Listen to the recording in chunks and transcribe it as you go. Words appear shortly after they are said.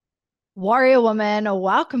Warrior woman,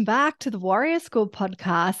 welcome back to the Warrior School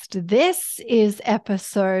podcast. This is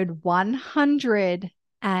episode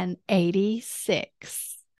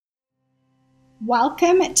 186.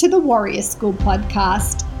 Welcome to the Warrior School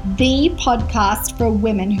podcast, the podcast for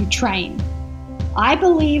women who train. I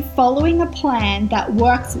believe following a plan that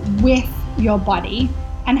works with your body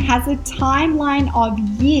and has a timeline of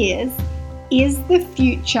years is the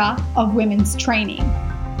future of women's training.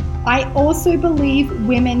 I also believe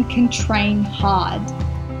women can train hard.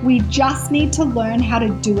 We just need to learn how to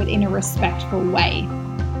do it in a respectful way.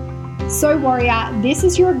 So Warrior, this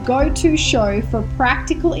is your go-to show for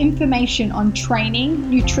practical information on training,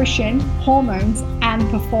 nutrition, hormones, and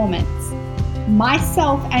performance.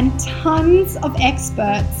 Myself and tons of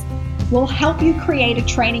experts will help you create a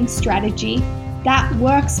training strategy that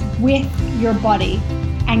works with your body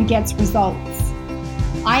and gets results.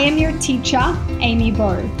 I am your teacher, Amy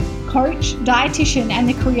Bowe, coach, dietitian, and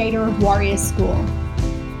the creator of Warrior School.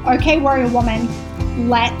 Okay, Warrior Woman,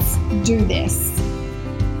 let's do this.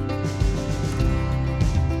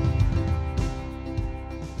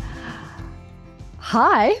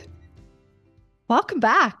 Hi, welcome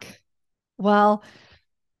back. Well,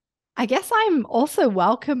 I guess I'm also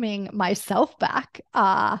welcoming myself back.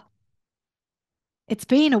 It's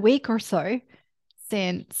been a week or so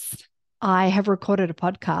since I have recorded a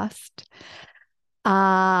podcast.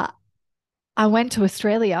 I went to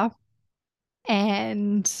Australia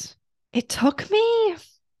and it took me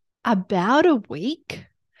about a week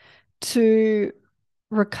to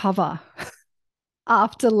recover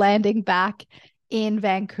after landing back in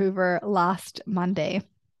Vancouver last Monday.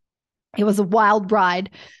 It was a wild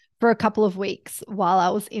ride for a couple of weeks while I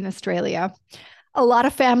was in Australia. A lot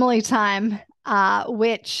of family time,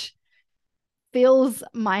 which fills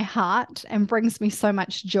my heart and brings me so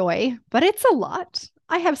much joy, but it's a lot.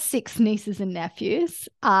 I have 6 nieces and nephews.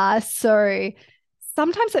 So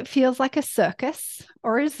sometimes it feels like a circus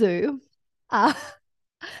or a zoo.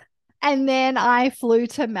 And then I flew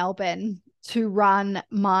to Melbourne to run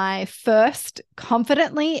my first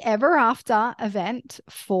Confidently Ever After event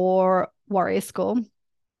for Warrior School.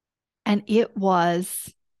 And it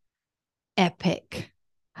was epic.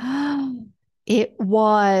 It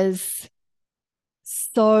was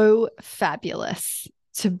so fabulous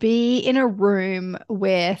to be in a room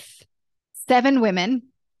with 7 women,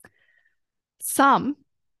 some,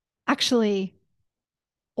 actually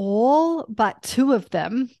all but 2 of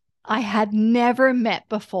them, I had never met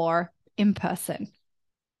before in person.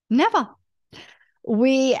 Never.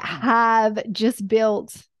 We have just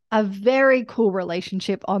built a very cool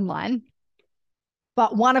relationship online.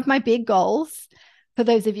 But one of my big goals, for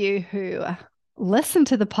those of you who listen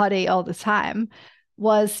to the potty all the time,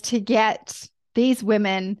 was to get these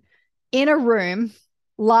women in a room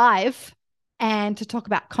live and to talk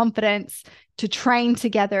about confidence, to train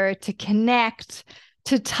together, to connect,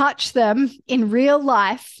 to touch them in real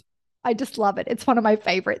life. I just love it. It's one of my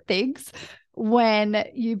favorite things when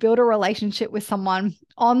you build a relationship with someone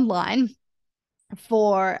online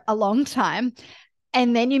for a long time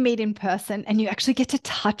and then you meet in person and you actually get to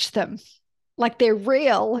touch them like they're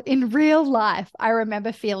real in real life. I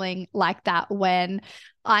remember feeling like that when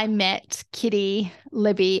I met Kitty,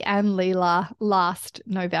 Libby, and Leela last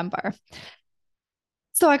November.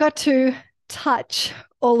 So I got to touch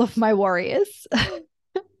all of my warriors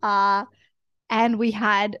and we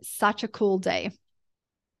had such a cool day.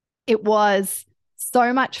 It was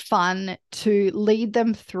so much fun to lead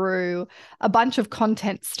them through a bunch of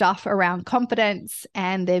content stuff around confidence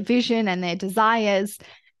and their vision and their desires.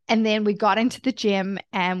 And then we got into the gym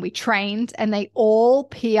and we trained and they all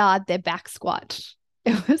PR'd their back squat.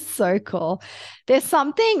 It was so cool. There's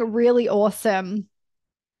something really awesome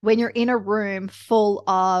when you're in a room full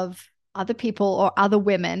of other people or other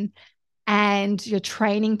women and you're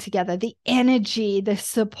training together, the energy, the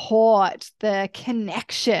support, the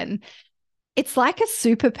connection, it's like a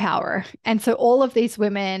superpower. And so all of these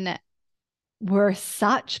women were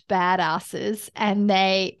such badasses and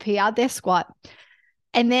they PR'd their squat.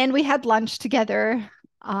 And then we had lunch together.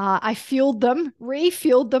 I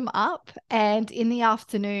refueled them up. And in the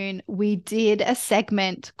afternoon, we did a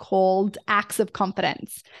segment called Acts of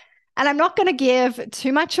Confidence. And I'm not going to give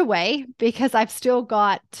too much away because I've still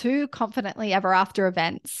got 2 Confidently Ever After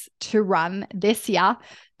events to run this year.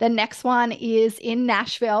 The next one is in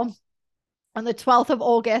Nashville on the 12th of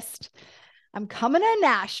August. I'm coming to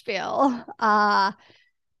Nashville.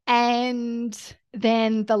 And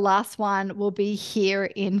then the last one will be here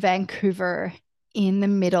in Vancouver in the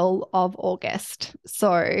middle of August.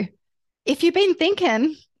 So if you've been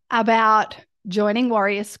thinking about joining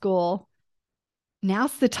Warrior School,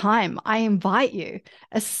 now's the time. I invite you,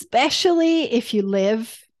 especially if you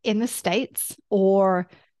live in the States or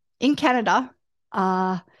in Canada,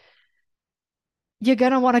 you're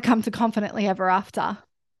going to want to come to Confidently Ever After.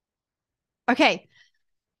 Okay,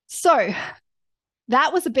 so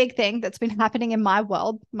that was a big thing that's been happening in my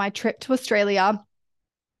world, my trip to Australia.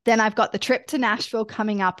 Then I've got the trip to Nashville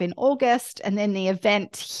coming up in August, and then the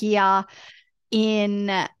event here in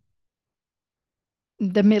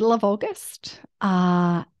the middle of August.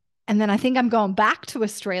 And then I think I'm going back to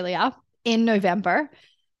Australia in November.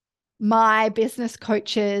 My business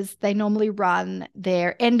coaches, they normally run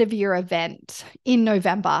their end of year event in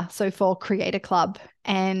November. So for Creator Club.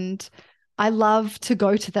 And I love to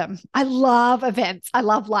go to them. I love events. I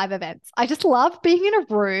love live events. I just love being in a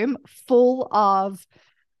room full of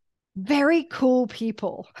very cool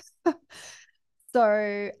people.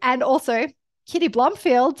 So, and also Kitty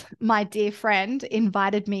Blomfield, my dear friend,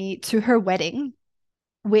 invited me to her wedding,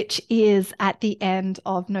 which is at the end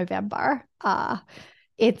of November.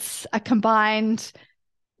 It's a combined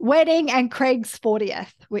wedding and Craig's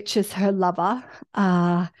 40th, which is her lover.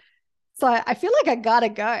 So I feel like I gotta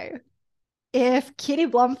go. If Kitty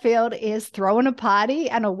Blomfield is throwing a party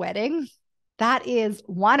and a wedding, that is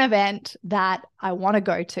one event that I want to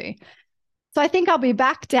go to. So I think I'll be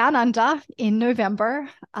back down under in November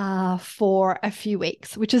for a few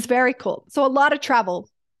weeks, which is very cool. So a lot of travel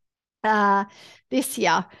this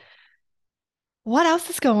year. What else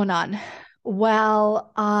is going on?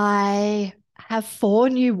 Well, I have 4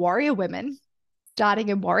 new warrior women starting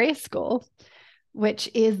in warrior school, which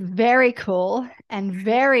is very cool and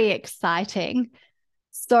very exciting.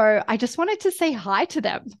 So I just wanted to say hi to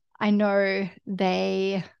them. I know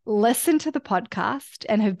they listen to the podcast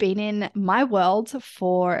and have been in my world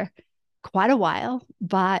for quite a while,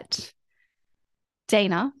 but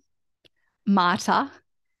Dana, Marta,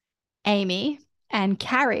 Amy, and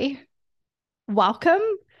Carrie, welcome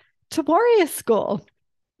to Warrior School.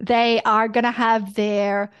 They are going to have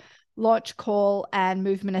their launch call and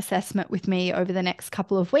movement assessment with me over the next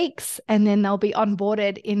couple of weeks, and then they'll be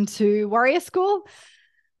onboarded into Warrior School.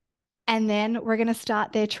 And then we're going to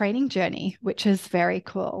start their training journey, which is very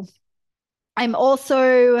cool. I'm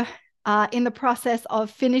also in the process of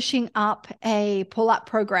finishing up a pull-up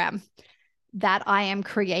program that I am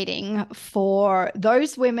creating for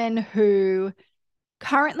those women who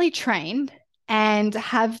currently train and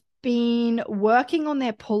have been working on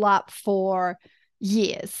their pull-up for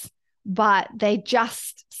years, but they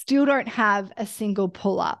just still don't have a single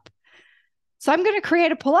pull-up. So I'm going to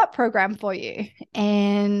create a pull-up program for you.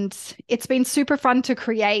 And it's been super fun to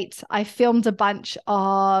create. I filmed a bunch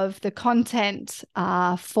of the content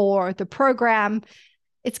for the program.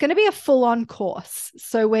 It's going to be a full-on course.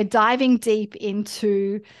 So we're diving deep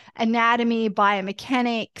into anatomy,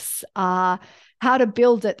 biomechanics, how to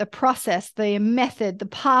build it, the process, the method, the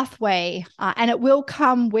pathway, and it will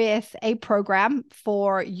come with a program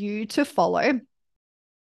for you to follow.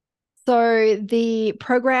 So the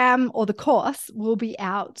program or the course will be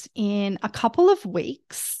out in a couple of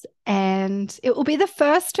weeks, and it will be the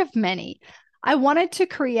first of many. I wanted to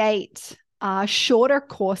create shorter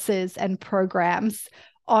courses and programs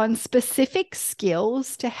on specific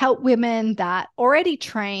skills to help women that already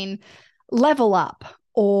train level up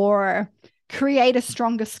or create a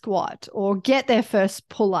stronger squat or get their first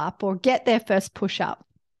pull-up or get their first push-up.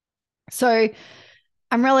 So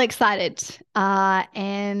I'm really excited,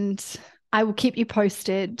 and I will keep you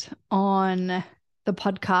posted on the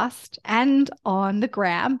podcast and on the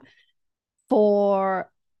gram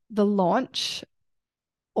for the launch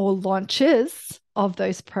or launches of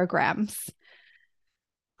those programs.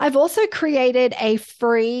 I've also created a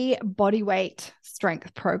free bodyweight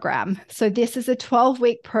strength program. So this is a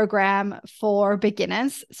 12-week program for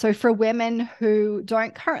beginners. So for women who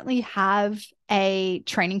don't currently have a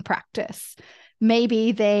training practice.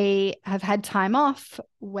 Maybe they have had time off,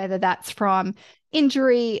 whether that's from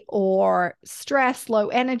injury or stress, low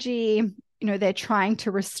energy, they're trying to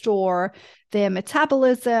restore their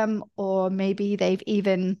metabolism, or maybe they've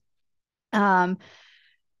even,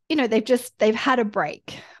 they've had a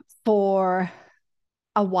break for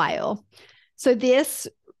a while. So this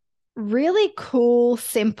really cool,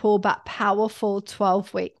 simple, but powerful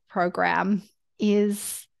 12-week program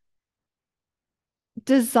is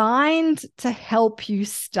designed to help you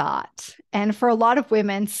start. And for a lot of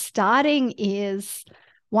women, starting is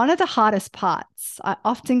one of the hardest parts. I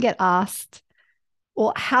often get asked,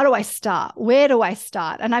 well, how do I start? Where do I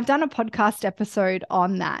start? And I've done a podcast episode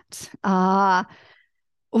on that.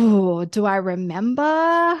 Do I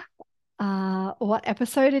remember what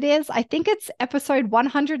episode it is? I think it's episode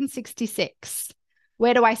 166,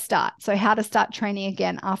 where do I start? So how to start training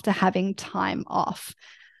again after having time off.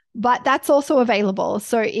 But that's also available.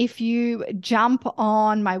 So if you jump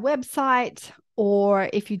on my website or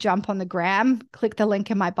if you jump on the gram, click the link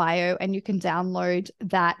in my bio and you can download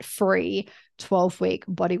that free 12-week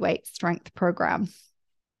bodyweight strength program.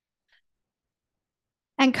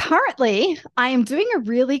 And currently, I am doing a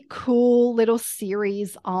really cool little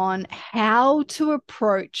series on how to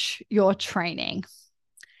approach your training.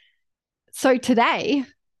 So today,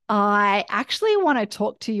 I actually want to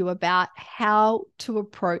talk to you about how to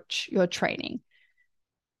approach your training.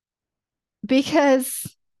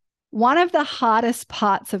 Because one of the hardest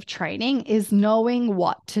parts of training is knowing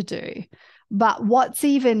what to do. But what's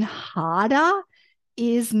even harder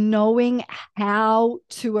is knowing how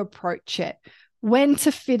to approach it, when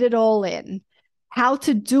to fit it all in, how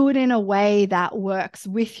to do it in a way that works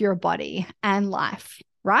with your body and life,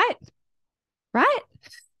 right? Right?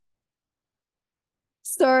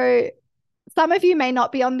 So some of you may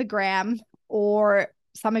not be on the gram or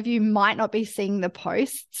some of you might not be seeing the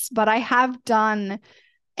posts, but I have done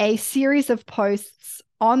a series of posts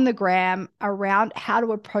on the gram around how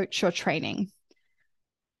to approach your training.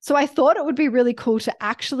 So I thought it would be really cool to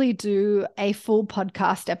actually do a full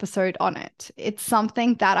podcast episode on it. It's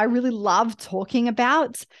something that I really love talking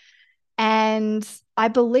about. And I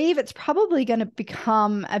believe it's probably going to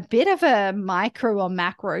become a bit of a micro or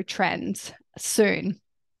macro trend soon.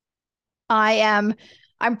 I'm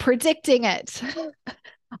predicting it.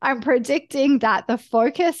 I'm predicting that the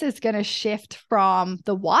focus is going to shift from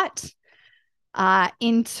the what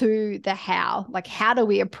into the how. Like, how do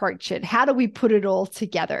we approach it? How do we put it all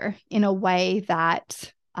together in a way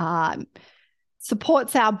that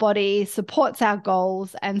supports our body, supports our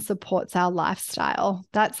goals, and supports our lifestyle?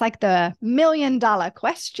 That's like the $1,000,000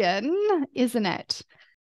 question, isn't it?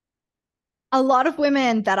 A lot of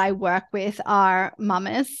women that I work with are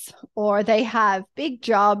mamas, or they have big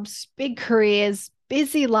jobs, big careers,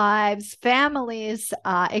 busy lives, families,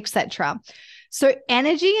 etc. So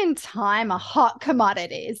energy and time are hot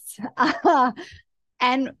commodities.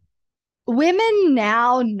 And women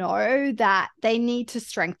now know that they need to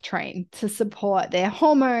strength train to support their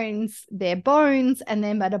hormones, their bones, and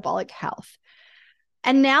their metabolic health.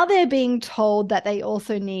 And now they're being told that they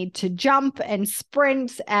also need to jump and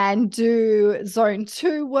sprint and do zone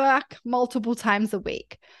 2 work multiple times a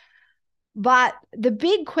week. But the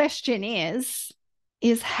big question is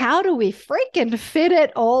how do we freaking fit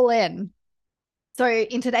it all in? So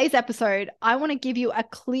in today's episode, I want to give you a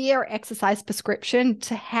clear exercise prescription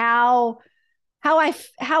to how I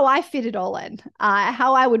fit it all in,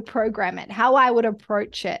 how I would program it, how I would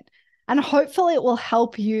approach it. And hopefully it will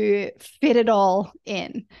help you fit it all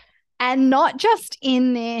in. And not just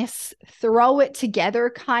in this throw it together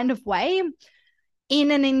kind of way,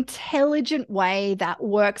 in an intelligent way that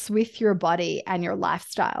works with your body and your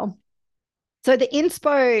lifestyle. So the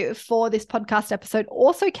inspo for this podcast episode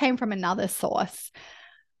also came from another source.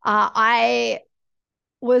 I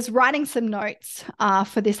was writing some notes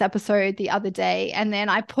for this episode the other day, and then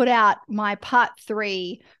I put out my part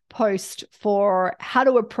 3 post for how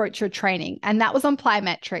to approach your training, and that was on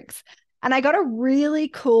plyometrics. And I got a really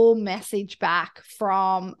cool message back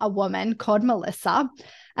from a woman called Melissa,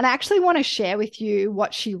 and I actually want to share with you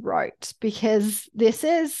what she wrote, because this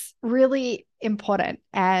is really important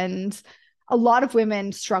and a lot of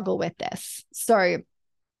women struggle with this. So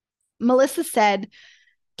Melissa said,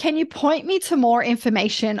 "Can you point me to more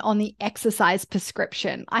information on the exercise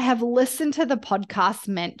prescription? I have listened to the podcast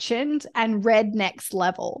mentioned and read Next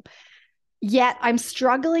Level, yet I'm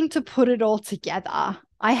struggling to put it all together.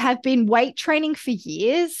 I have been weight training for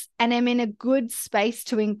years and am in a good space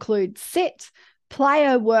to include sit,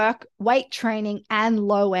 plyo work, weight training, and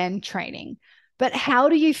low-end training. But how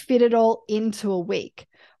do you fit it all into a week?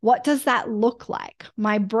 What does that look like?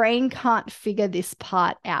 My brain can't figure this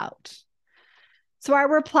part out." So I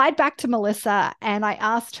replied back to Melissa and I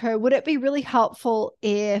asked her, would it be really helpful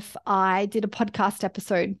if I did a podcast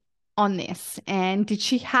episode on this? And did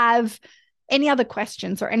she have any other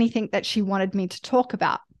questions or anything that she wanted me to talk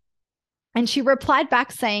about? And she replied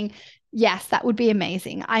back saying, yes, that would be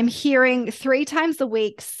amazing. I'm hearing 3 times a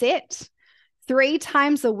week sit, 3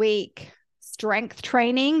 times a week strength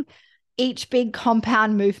training, each big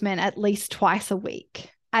compound movement at least twice a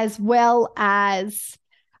week, as well as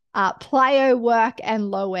plyo work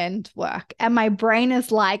and low-end work. And my brain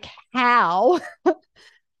is like, how?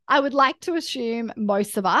 I would like to assume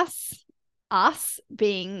most of us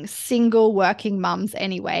being single working mums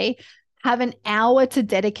anyway, have an hour to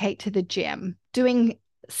dedicate to the gym, doing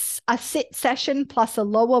a sit session plus a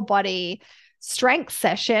lower body strength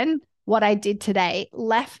session what I did today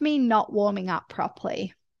left me not warming up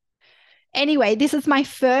properly. Anyway, this is my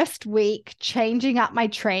first week changing up my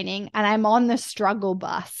training and I'm on the struggle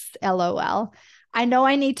bus, LOL. I know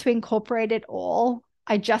I need to incorporate it all.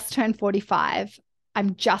 I just turned 45.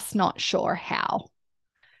 I'm just not sure how.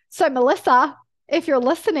 So Melissa, if you're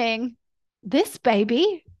listening, this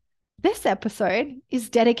episode is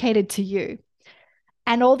dedicated to you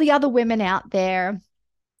and all the other women out there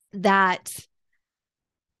that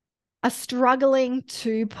are struggling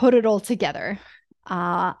to put it all together.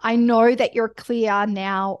 I know that you're clear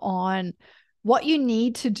now on what you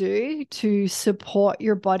need to do to support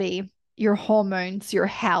your body, your hormones, your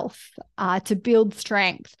health, to build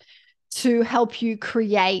strength, to help you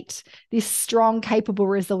create this strong, capable,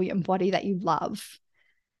 resilient body that you love.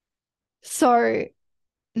 So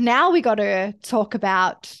now we got to talk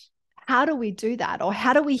about how do we do that, or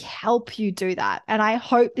how do we help you do that? And I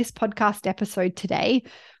hope this podcast episode today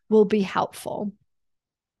will be helpful.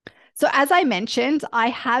 So as I mentioned, I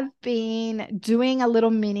have been doing a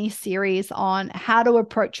little mini series on how to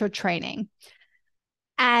approach your training.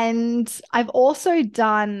 And I've also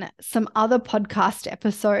done some other podcast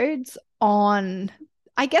episodes on,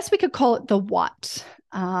 I guess we could call it the what.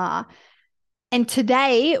 And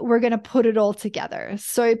today we're going to put it all together.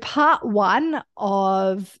 So part 1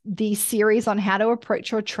 of the series on how to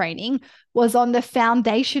approach your training was on the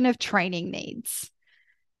foundation of training needs.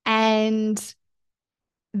 And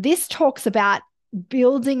this talks about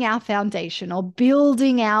building our foundation or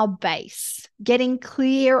building our base, getting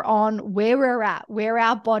clear on where we're at, where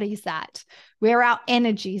our body's at, where our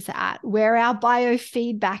energy's at, where our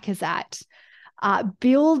biofeedback is at,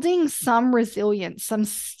 building some resilience, some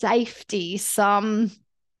safety, some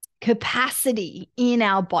capacity in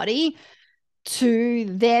our body to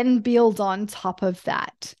then build on top of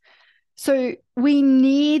that. So we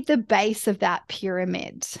need the base of that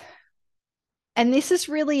pyramid. And this is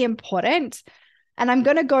really important. And I'm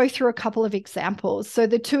going to go through a couple of examples. So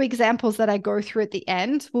the 2 examples that I go through at the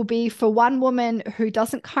end will be for one woman who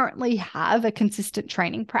doesn't currently have a consistent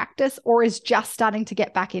training practice or is just starting to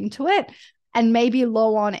get back into it and maybe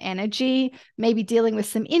low on energy, maybe dealing with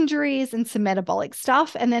some injuries and some metabolic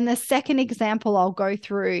stuff. And then the second example I'll go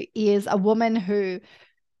through is a woman who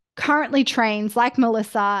currently trains like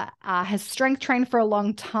Melissa, has strength trained for a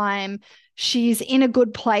long time. She's in a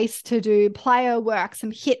good place to do plyo work,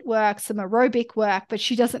 some HIIT work, some aerobic work, but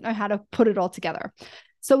she doesn't know how to put it all together.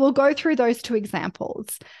 So we'll go through those 2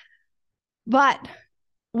 examples. But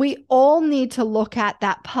we all need to look at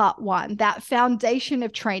that part 1, that foundation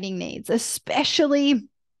of training needs, especially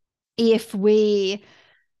if we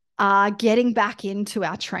are getting back into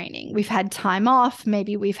our training. We've had time off.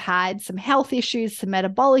 Maybe we've had some health issues, some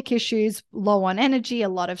metabolic issues, low on energy, a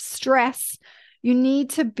lot of stress. You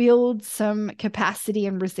need to build some capacity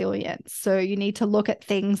and resilience. So you need to look at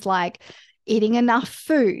things like eating enough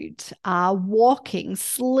food, walking,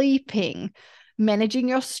 sleeping, managing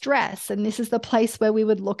your stress. And this is the place where we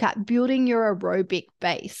would look at building your aerobic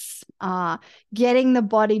base, getting the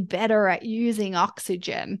body better at using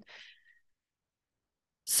oxygen.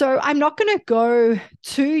 So I'm not going to go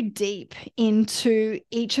too deep into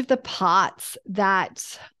each of the parts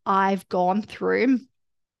that I've gone through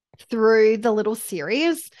the little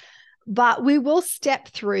series, but we will step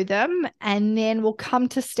through them and then we'll come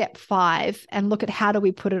to step 5 and look at how do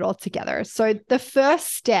we put it all together. So the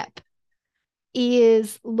first step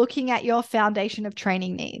is looking at your foundation of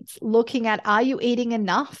training needs, looking at, are you eating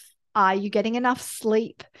enough? Are you getting enough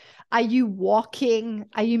sleep? Are you walking?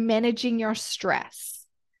 Are you managing your stress?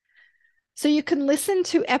 So you can listen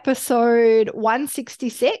to episode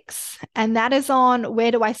 166, and that is on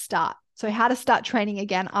where do I start? So how to start training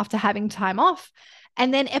again after having time off.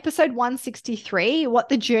 And then episode 163, what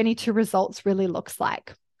the journey to results really looks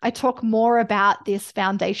like. I talk more about this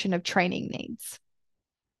foundation of training needs.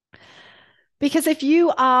 Because if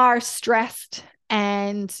you are stressed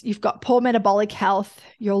and you've got poor metabolic health,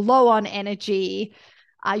 you're low on energy,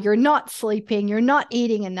 you're not sleeping, you're not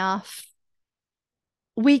eating enough,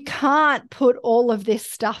 we can't put all of this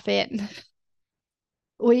stuff in.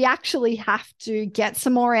 We actually have to get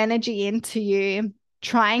some more energy into you,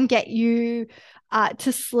 try and get you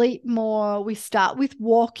to sleep more. We start with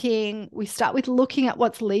walking. We start with looking at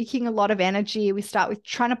what's leaking a lot of energy. We start with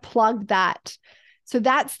trying to plug that. So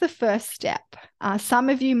that's the first step. Some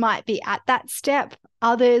of you might be at that step.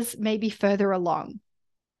 Others may be further along.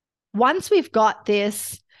 Once we've got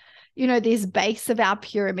this, this base of our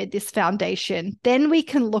pyramid, this foundation, then we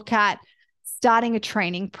can look at starting a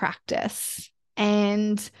training practice.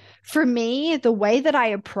 And for me, the way that I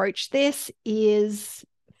approach this is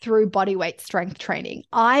through bodyweight strength training.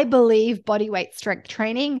 I believe bodyweight strength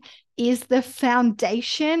training is the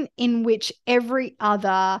foundation in which every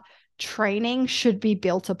other training should be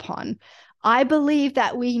built upon. I believe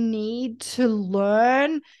that we need to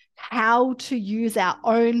learn how to use our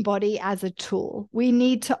own body as a tool. We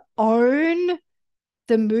need to own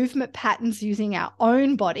the movement patterns using our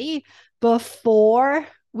own body before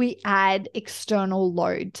we add external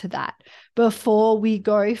load to that, before we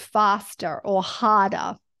go faster or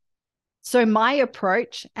harder. So my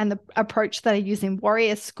approach, and the approach that I use in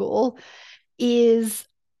Warrior School, is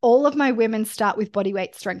all of my women start with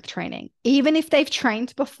bodyweight strength training, even if they've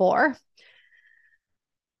trained before.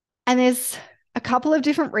 And there's a couple of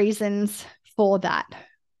different reasons for that.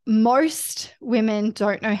 Most women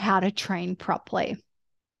don't know how to train properly.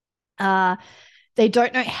 They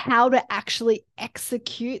don't know how to actually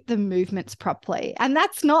execute the movements properly. And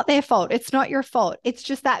that's not their fault. It's not your fault. It's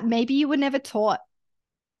just that maybe you were never taught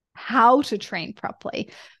how to train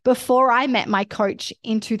properly. Before I met my coach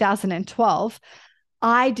in 2012,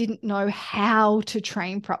 I didn't know how to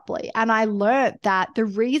train properly. And I learned that the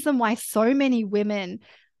reason why so many women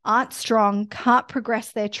aren't strong, can't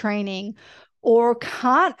progress their training, or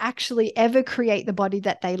can't actually ever create the body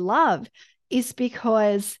that they love is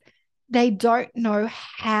because they don't know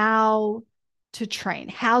how to train,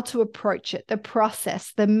 how to approach it, the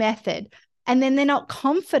process, the method. And then they're not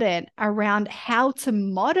confident around how to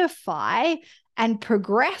modify and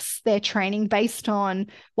progress their training based on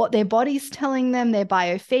what their body's telling them, their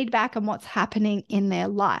biofeedback, and what's happening in their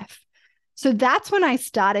life. So that's when I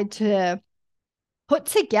started to put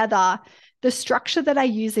together the structure that I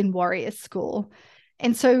use in Warrior School.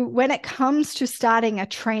 And so when it comes to starting a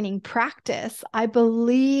training practice, I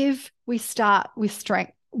believe we start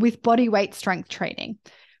with body weight strength training.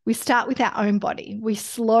 We start with our own body. We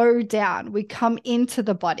slow down. We come into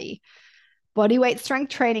the body. Body weight strength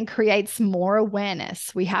training creates more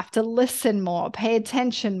awareness. We have to listen more, pay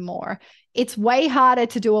attention more. It's way harder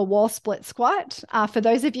to do a wall split squat. For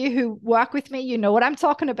those of you who work with me, you know what I'm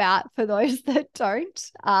talking about. For those that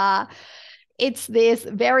don't, it's this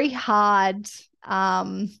very hard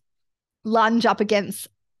lunge up against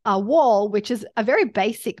a wall, which is a very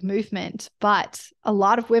basic movement, but a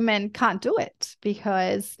lot of women can't do it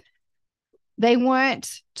because they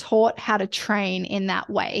weren't taught how to train in that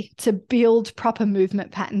way, to build proper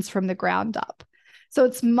movement patterns from the ground up. So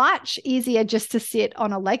it's much easier just to sit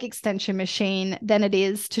on a leg extension machine than it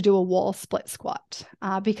is to do a wall split squat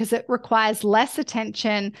because it requires less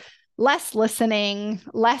attention, less listening,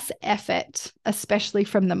 less effort, especially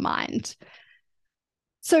from the mind.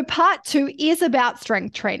 So part 2 is about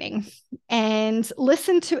strength training, and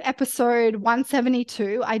listen to episode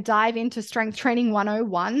 172. I dive into strength training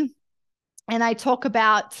 101, and I talk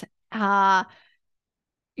about, how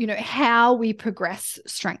we progress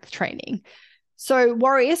strength training. So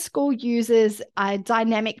Warrior School uses a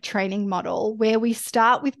dynamic training model where we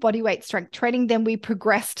start with bodyweight strength training, then we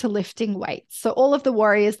progress to lifting weights. So all of the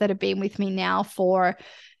warriors that have been with me now for,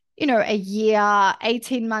 a year,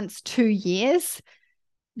 18 months, 2 years,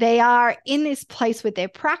 they are in this place with their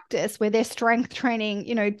practice where they're strength training,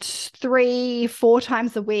 3-4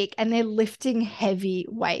 times a week, and they're lifting heavy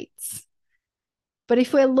weights. But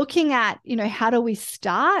if we're looking at, how do we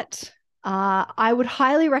start? I would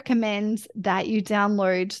highly recommend that you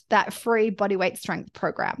download that free bodyweight strength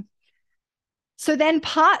program. So then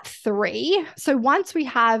part 3, so once we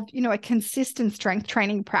have, a consistent strength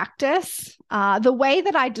training practice, the way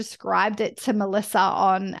that I described it to Melissa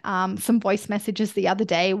on some voice messages the other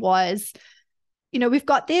day was, we've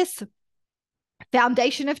got this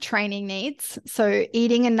foundation of training needs. So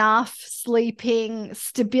eating enough, sleeping,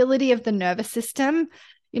 stability of the nervous system,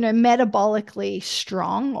 metabolically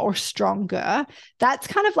strong or stronger. That's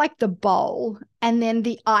kind of like the bowl. And then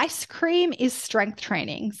the ice cream is strength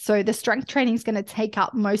training. So the strength training is going to take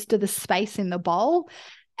up most of the space in the bowl.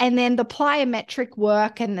 And then the plyometric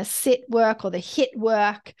work and the sit work or the HIIT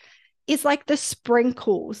work is like the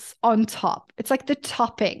sprinkles on top. It's like the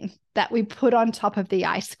topping that we put on top of the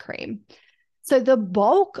ice cream. So the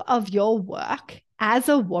bulk of your work as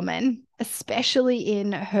a woman, especially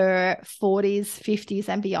in her 40s, 50s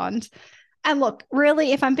and beyond, and look,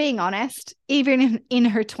 really, if I'm being honest, even in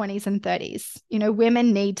her 20s and 30s,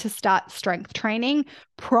 women need to start strength training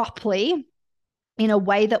properly in a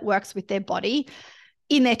way that works with their body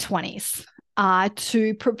in their 20s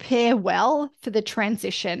to prepare well for the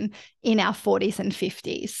transition in our 40s and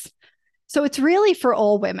 50s. So it's really for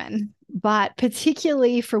all women, but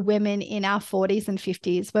particularly for women in our 40s and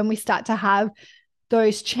 50s, when we start to have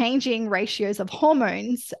those changing ratios of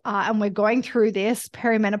hormones and we're going through this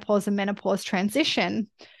perimenopause and menopause transition,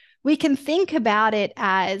 we can think about it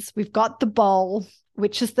as we've got the bowl,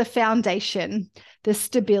 which is the foundation, the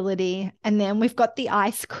stability. And then we've got the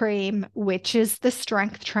ice cream, which is the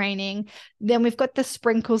strength training. Then we've got the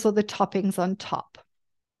sprinkles or the toppings on top.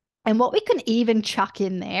 And what we can even chuck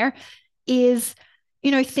in there is,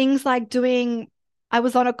 things like I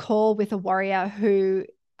was on a call with a warrior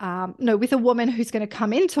with a woman who's going to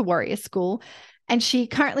come into warrior school, and she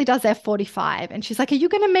currently does F45. And she's like, are you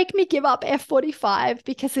going to make me give up F45?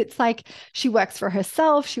 Because it's like she works for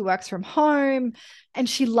herself, she works from home, and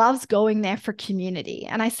she loves going there for community.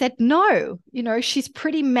 And I said, no, she's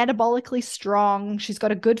pretty metabolically strong. She's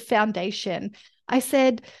got a good foundation. I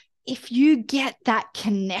said, if you get that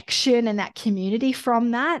connection and that community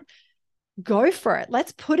from that, go for it.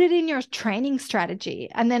 Let's put it in your training strategy.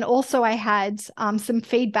 And then also I had some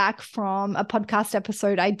feedback from a podcast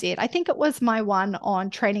episode I did. I think it was my one on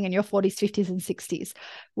training in your 40s, 50s, and 60s,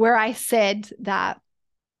 where I said that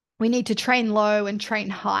we need to train low and train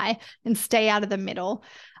high and stay out of the middle.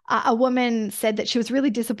 A woman said that she was really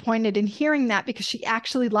disappointed in hearing that because she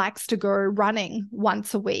actually likes to go running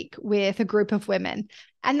once a week with a group of women.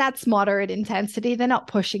 And that's moderate intensity. They're not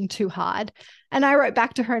pushing too hard. And I wrote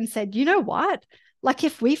back to her and said, you know what? Like,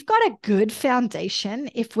 if we've got a good foundation,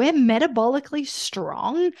 if we're metabolically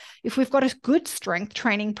strong, if we've got a good strength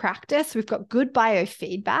training practice, we've got good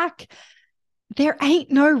biofeedback, there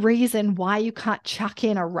ain't no reason why you can't chuck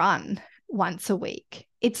in a run once a week.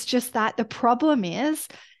 It's just that the problem is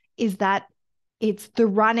that it's the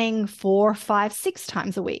running 4, 5, 6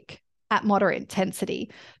 times a week at moderate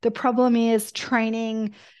intensity. The problem is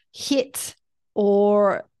training HIIT,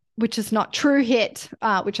 which is not true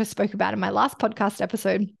HIIT, which I spoke about in my last podcast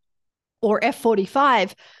episode, or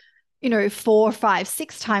F45, 4, 5,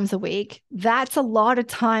 6 times a week. That's a lot of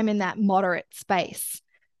time in that moderate space.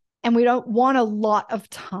 And we don't want a lot of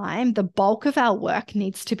time. The bulk of our work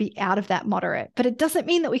needs to be out of that moderate, but it doesn't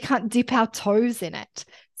mean that we can't dip our toes in it.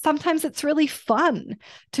 Sometimes it's really fun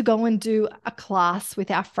to go and do a class with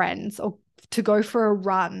our friends, or to go for a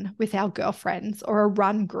run with our girlfriends, or a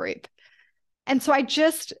run group. And so I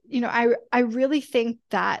just, I really think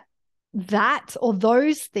that or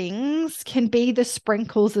those things can be the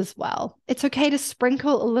sprinkles as well. It's okay to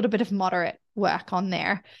sprinkle a little bit of moderate work on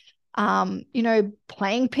there.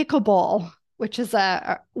 Playing pickleball, which is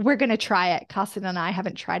we're going to try it. Carson and I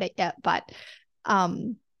haven't tried it yet, but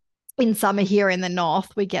in summer here in the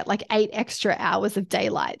north, we get like 8 extra hours of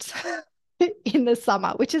daylight in the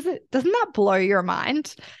summer, doesn't that blow your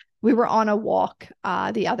mind? We were on a walk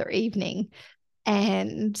the other evening,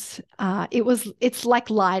 and it's like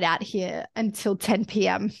light out here until 10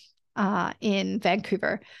 p.m. In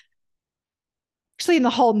Vancouver, actually in the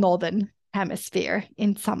whole northern hemisphere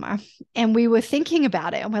in summer. And we were thinking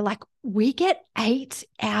about it, and we're like, we get 8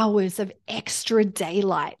 hours of extra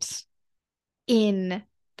daylight in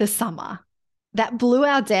the summer. That blew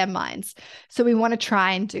our damn minds. So we want to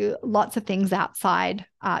try and do lots of things outside,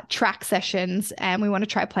 track sessions, and we want to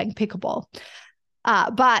try playing pickleball.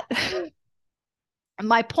 But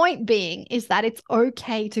my point being is that it's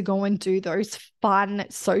okay to go and do those fun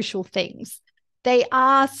social things. They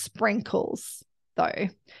are sprinkles, though.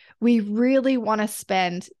 We really want to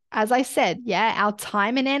spend, as I said, our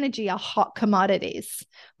time and energy are hot commodities.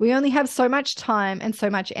 We only have so much time and so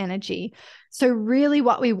much energy. So really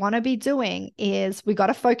what we want to be doing is we got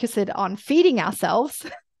to focus it on feeding ourselves,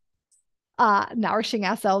 nourishing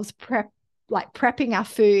ourselves, prepping our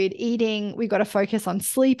food, eating. We got to focus on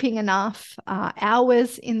sleeping enough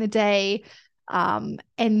hours in the day. And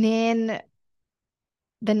then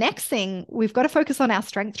the next thing, we've got to focus on our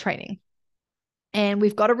strength training. And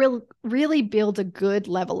we've got to really build a good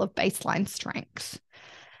level of baseline strength.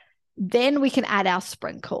 Then we can add our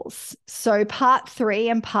sprinkles. So part 3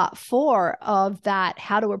 and part 4 of that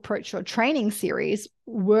How to Approach Your Training series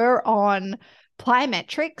were on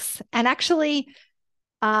plyometrics. And actually,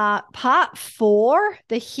 part 4,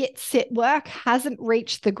 the HIIT sit work, hasn't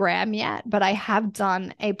reached the gram yet, but I have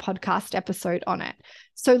done a podcast episode on it.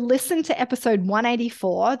 So listen to episode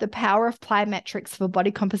 184, The Power of Plyometrics for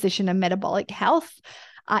Body Composition and Metabolic Health,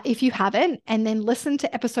 if you haven't, and then listen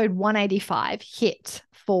to episode 185, HIIT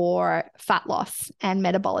for fat loss and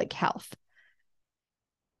metabolic health.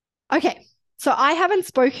 Okay, so I haven't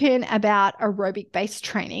spoken about aerobic-based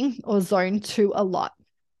training or zone 2 a lot,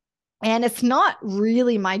 and it's not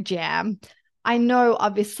really my jam. I know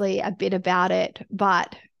obviously a bit about it,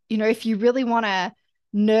 but if you really want to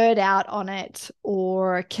nerd out on it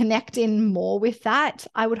or connect in more with that,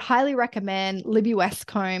 I would highly recommend Libby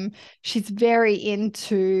Westcomb. She's very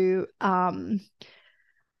into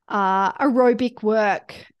aerobic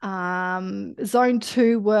work, zone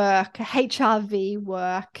 2 work, HRV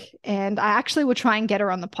work. And I actually will try and get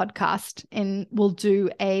her on the podcast, and we'll do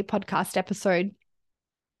a podcast episode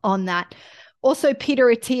on that. Also, Peter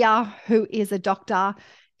Attia, who is a doctor,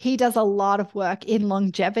 he does a lot of work in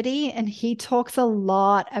longevity, and he talks a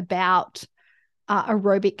lot about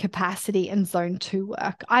aerobic capacity and zone 2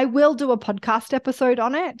 work. I will do a podcast episode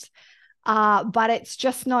on it, but it's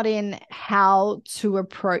just not in how to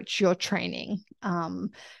approach your training.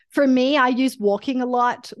 For me, I use walking a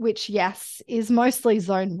lot, which, yes, is mostly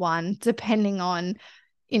zone 1, depending on,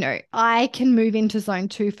 I can move into zone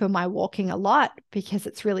 2 for my walking a lot because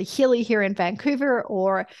it's really hilly here in Vancouver,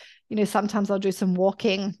 or, sometimes I'll do some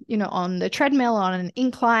walking, on the treadmill, on an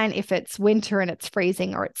incline, if it's winter and it's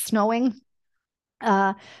freezing or it's snowing.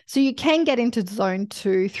 So you can get into zone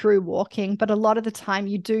 2 through walking, but a lot of the time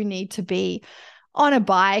you do need to be on a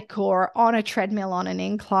bike or on a treadmill on an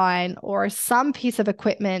incline, or some piece of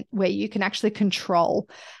equipment where you can actually control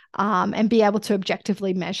and be able to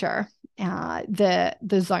objectively measure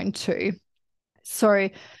the zone 2. So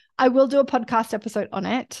I will do a podcast episode on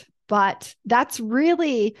it, but that's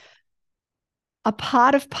really a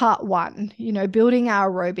part of part 1, building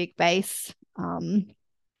our aerobic base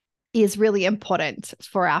is really important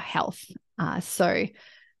for our health. So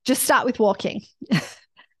just start with walking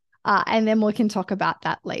and then we can talk about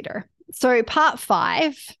that later. So part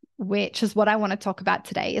 5, which is what I want to talk about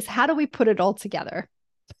today, is how do we put it all together?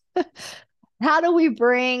 How do we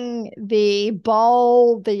bring the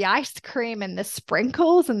bowl, the ice cream and the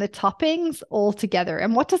sprinkles and the toppings all together?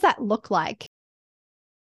 And what does that look like?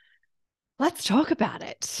 Let's talk about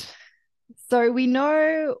it. So we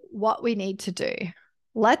know what we need to do.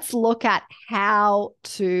 Let's look at how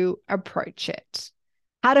to approach it,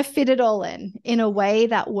 how to fit it all in a way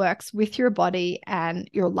that works with your body and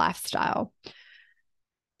your lifestyle.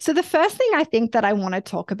 So the first thing I think that I want to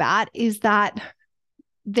talk about is that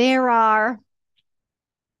there are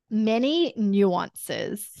many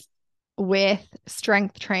nuances with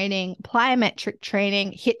strength training, plyometric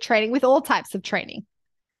training, HIIT training, with all types of training.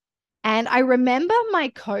 And I remember my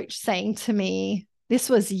coach saying to me, this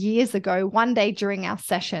was years ago, one day during our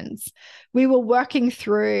sessions, we were working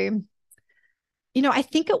through, I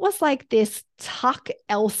think it was like this tuck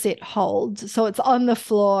L-sit hold. So it's on the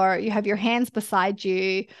floor, you have your hands beside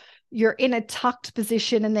you, you're in a tucked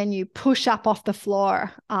position, and then you push up off the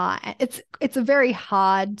floor. It's a very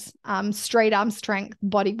hard straight arm strength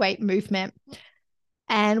body weight movement.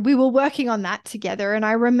 And we were working on that together. And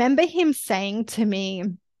I remember him saying to me,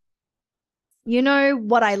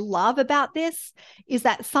 what I love about this is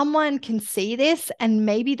that someone can see this and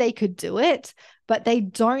maybe they could do it, but they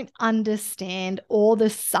don't understand all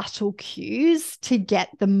the subtle cues to get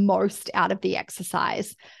the most out of the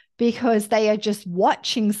exercise, because they are just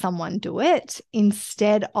watching someone do it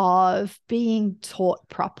instead of being taught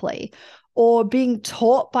properly, or being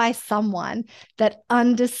taught by someone that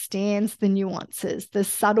understands the nuances, the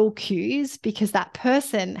subtle cues, because that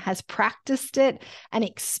person has practiced it and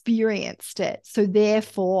experienced it. So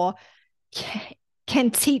therefore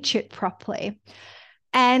can teach it properly.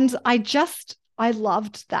 And I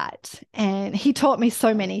loved that. And he taught me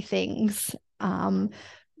so many things.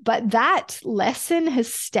 But that lesson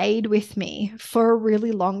has stayed with me for a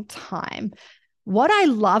really long time. What I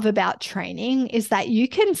love about training is that you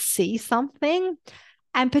can see something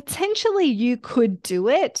and potentially you could do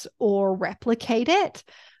it or replicate it.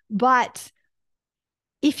 But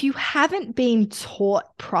if you haven't been taught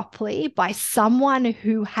properly by someone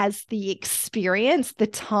who has the experience, the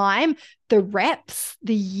time, the reps,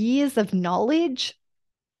 the years of knowledge,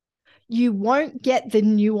 you won't get the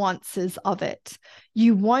nuances of it.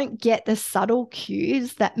 You won't get the subtle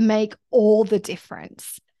cues that make all the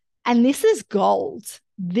difference. And this is gold.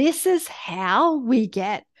 This is how we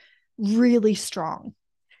get really strong.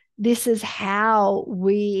 This is how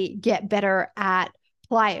we get better at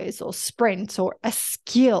plyos or sprints or a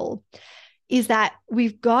skill, is that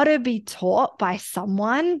we've got to be taught by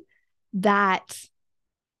someone that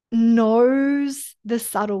knows the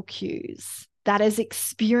subtle cues, that has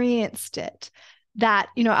experienced it. That,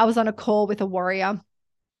 I was on a call with a warrior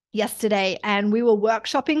yesterday and we were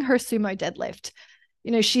workshopping her sumo deadlift.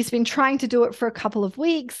 She's been trying to do it for a couple of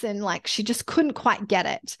weeks and she just couldn't quite get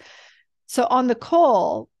it. So on the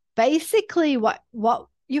call, basically what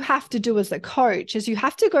you have to do as a coach is you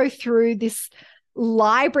have to go through this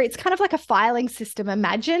library. It's kind of like a filing system.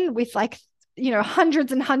 Imagine with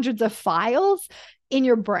hundreds and hundreds of files in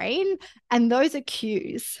your brain. And those are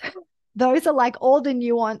cues. Those are all the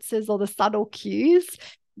nuances or the subtle cues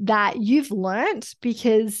that you've learnt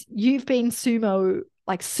because you've been sumo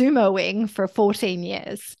like sumoing for 14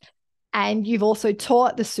 years. And you've also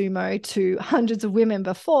taught the sumo to hundreds of women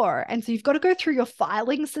before. And so you've got to go through your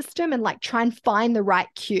filing system and like try and find the right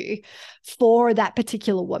cue for that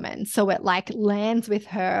particular woman. So it like lands with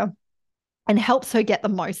her and helps her get the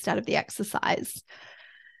most out of the exercise.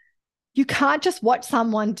 You can't just watch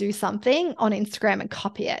someone do something on Instagram and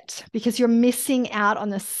copy it, because you're missing out on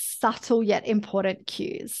the subtle yet important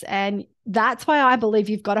cues. And that's why I believe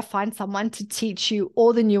you've got to find someone to teach you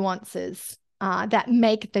all the nuances that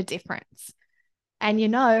make the difference. And, you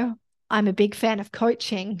know, I'm a big fan of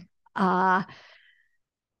coaching. And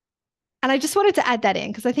I just wanted to add that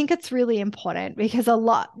in because I think it's really important, because a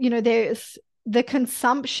lot, you know, there's the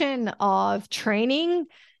consumption of training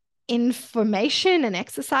information and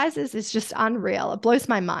exercises is just unreal. It blows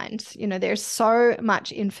my mind. You know, there's so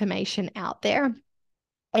much information out there.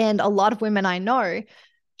 And a lot of women I know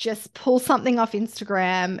just pull something off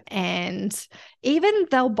Instagram, and even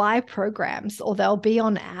they'll buy programs or they'll be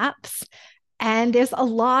on apps. And there's a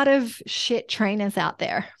lot of shit trainers out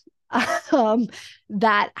there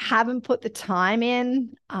that haven't put the time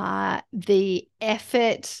in, the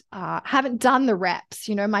effort, haven't done the reps.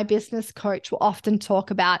 You know, my business coach will often talk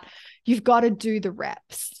about you've got to do the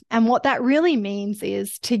reps. And what that really means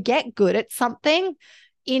is to get good at something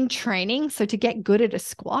in training. So to get good at a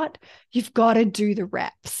squat, you've got to do the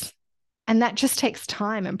reps. And that just takes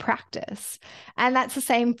time and practice. And that's the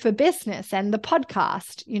same for business and the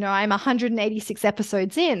podcast. You know, I'm 186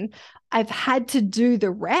 episodes in. I've had to do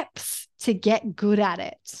the reps to get good at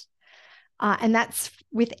it. And that's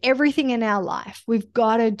with everything in our life. We've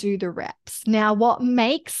got to do the reps. Now, what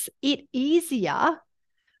makes it easier,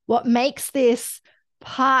 what makes this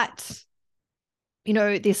part, you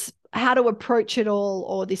know, this how to approach it all,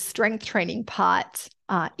 or this strength training part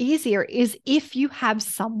easier, is if you have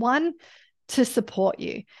someone to support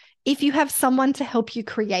you, if you have someone to help you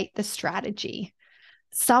create the strategy,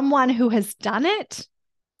 someone who has done it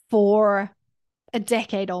for a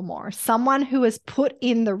decade or more, someone who has put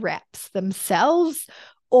in the reps themselves,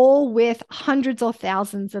 or with hundreds or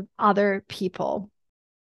thousands of other people.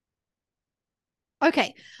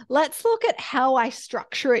 Okay, let's look at how I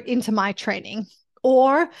structure it into my training.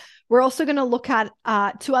 Or we're also going to look at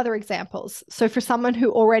two other examples. So for someone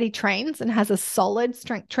who already trains and has a solid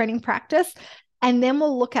strength training practice, and then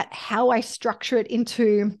we'll look at how I structure it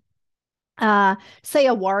into, say,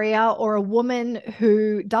 a warrior or a woman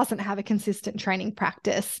who doesn't have a consistent training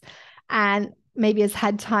practice and maybe has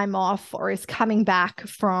had time off or is coming back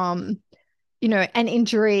from, you know, an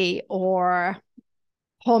injury or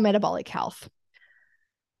poor metabolic health.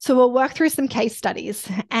 So we'll work through some case studies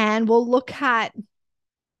and we'll look at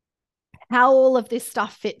how all of this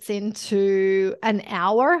stuff fits into an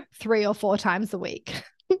hour, 3 or 4 times a week.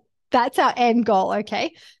 That's our end goal,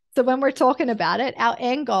 okay? So when we're talking about it, our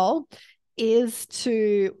end goal is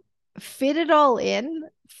to fit it all in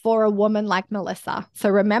for a woman like Melissa. So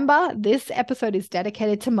remember, this episode is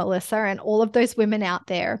dedicated to Melissa and all of those women out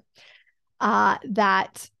there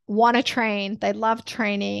that want to train, they love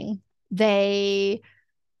training, they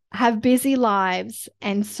have busy lives.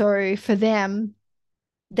 And so for them,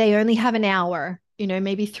 they only have an hour, you know,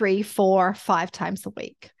 maybe 3, 4, 5 times a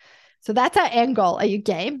week. So that's our end goal. Are you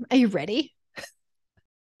game? Are you ready?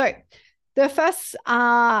 So the first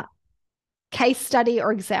case study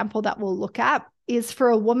or example that we'll look at is for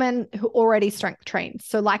a woman who already strength trains.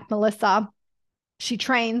 So like Melissa, she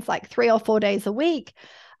trains like 3 or 4 days a week,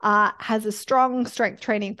 has a strong strength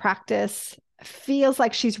training practice, feels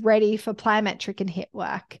like she's ready for plyometric and HIIT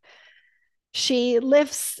work. She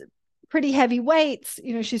lifts pretty heavy weights,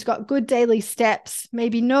 you know, she's got good daily steps,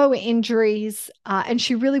 maybe no injuries, and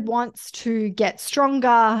she really wants to get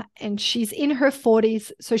stronger, and she's in her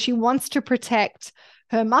 40s, so she wants to protect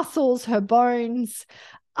her muscles, her bones,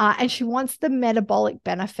 and she wants the metabolic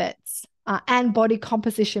benefits and body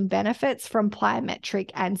composition benefits from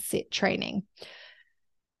plyometric and sit training.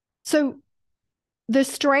 So the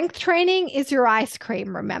strength training is your ice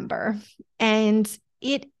cream, remember, and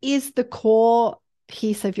it is the core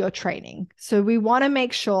piece of your training. So we want to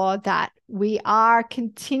make sure that we are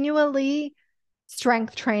continually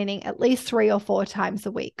strength training at least 3 or 4 times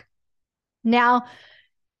a week. Now,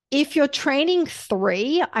 if you're training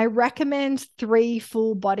 3, I recommend 3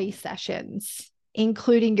 full body sessions,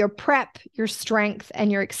 including your prep, your strength, and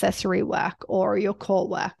your accessory work or your core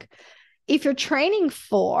work. If you're training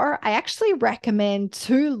 4, I actually recommend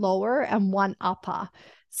 2 lower and 1 upper.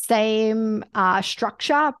 Same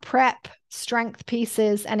structure, prep, strength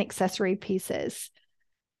pieces, and accessory pieces.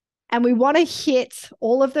 And we want to hit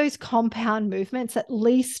all of those compound movements at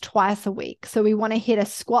least twice a week. So we want to hit a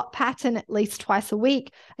squat pattern at least twice a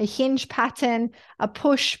week, a hinge pattern, a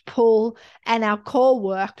push, pull, and our core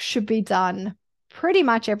work should be done pretty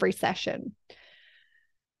much every session.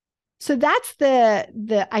 So that's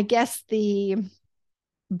I guess the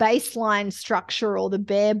baseline structure or the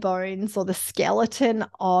bare bones or the skeleton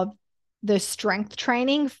of the strength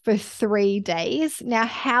training for 3 days. Now,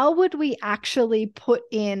 how would we actually put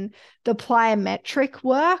in the plyometric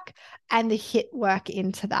work and the HIIT work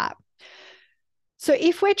into that? So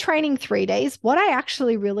if we're training 3 days, what I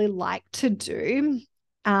actually really like to do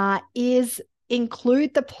is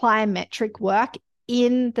include the plyometric work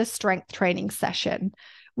in the strength training session.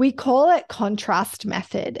 We call it contrast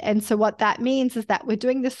method. And so what that means is that we're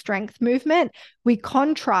doing the strength movement, we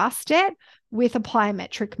contrast it with a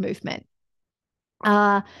plyometric movement.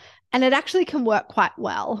 And it actually can work quite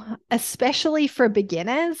well, especially for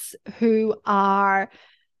beginners who are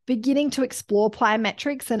beginning to explore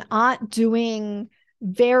plyometrics and aren't doing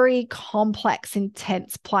very complex,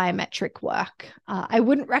 intense plyometric work. I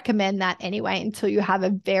wouldn't recommend that anyway until you have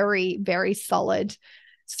a very, very solid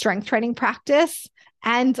strength training practice,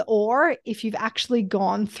 and or if you've actually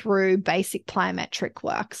gone through basic plyometric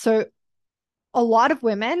work. So a lot of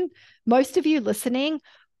women, most of you listening,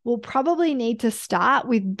 will probably need to start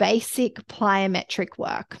with basic plyometric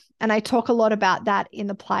work. And I talk a lot about that in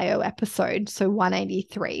the plyo episode, so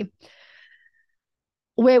 183,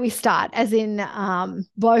 where we start, as in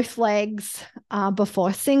both legs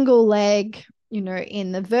before single leg,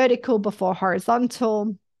 in the vertical before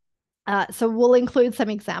horizontal. So we'll include some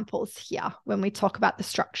examples here when we talk about the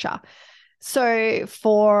structure. So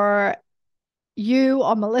for you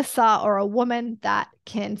or Melissa or a woman that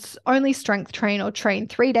can only strength train or train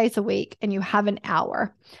 3 days a week and you have an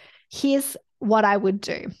hour, here's what I would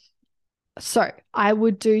do. So I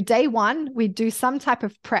would do day 1, we'd do some type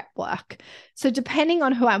of prep work. So depending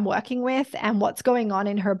on who I'm working with and what's going on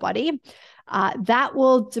in her body, that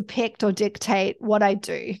will depict or dictate what I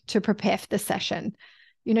do to prepare for the session.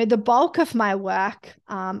 The bulk of my work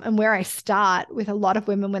and where I start with a lot of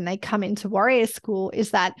women when they come into Warrior School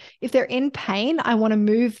is that if they're in pain, I want to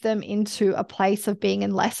move them into a place of being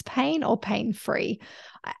in less pain or pain-free.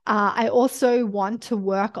 I also want to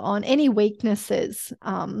work on any weaknesses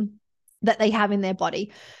that they have in their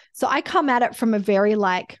body. So I come at it from a very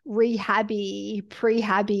rehabby,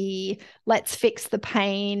 prehabby, let's fix the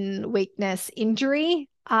pain, weakness, injury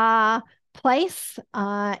place.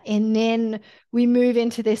 And then we move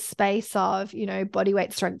into this space of, body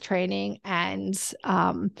weight strength training and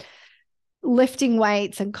lifting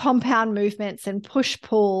weights and compound movements and push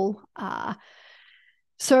pull.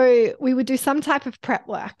 So we would do some type of prep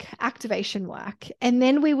work, activation work, and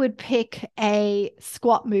then we would pick a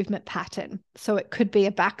squat movement pattern. So it could be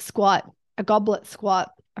a back squat, a goblet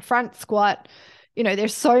squat, a front squat.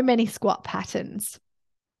 There's so many squat patterns.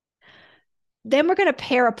 Then we're going to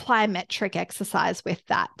pair a plyometric exercise with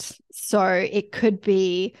that. So it could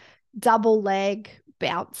be double leg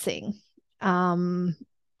bouncing on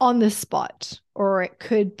the spot, or it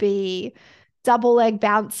could be double leg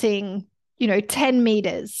bouncing 10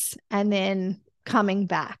 meters and then coming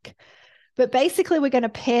back. But basically, we're going to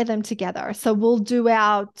pair them together. So we'll do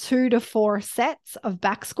our 2 to 4 sets of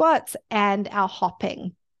back squats and our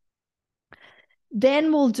hopping.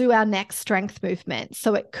 Then we'll do our next strength movement.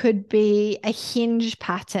 So it could be a hinge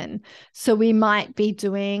pattern. So we might be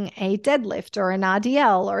doing a deadlift or an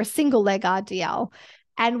RDL or a single leg RDL.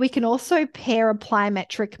 And we can also pair a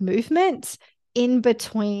plyometric movement in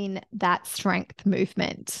between that strength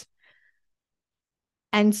movement.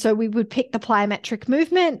 And so we would pick the plyometric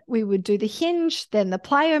movement, we would do the hinge, then the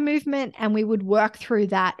plyo movement, and we would work through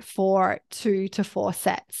that for 2 to 4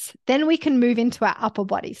 sets. Then we can move into our upper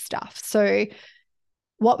body stuff. So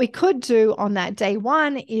what we could do on that day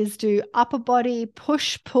 1 is do upper body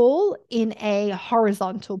push-pull in a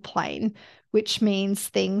horizontal plane, which means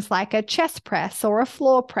things like a chest press or a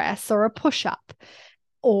floor press or a push-up.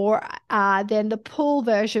 Or then the pull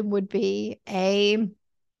version would be a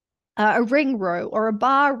ring row or a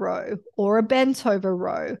bar row or a bent over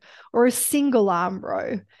row or a single arm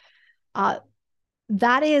row.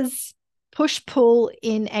 That is push-pull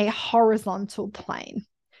in a horizontal plane.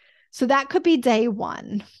 So that could be day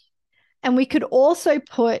 1. And we could also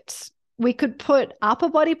put upper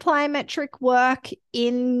body plyometric work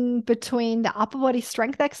in between the upper body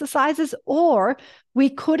strength exercises, or we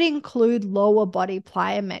could include lower body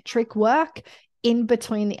plyometric work in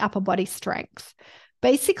between the upper body strength.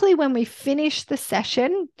 Basically, when we finish the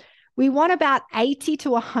session, We want about 80 to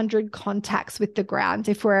 100 contacts with the ground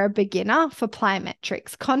if we're a beginner for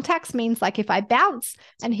plyometrics. Contacts means like if I bounce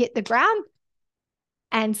and hit the ground,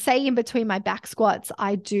 and say in between my back squats,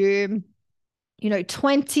 I do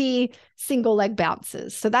 20 single leg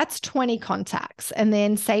bounces. So that's 20 contacts. And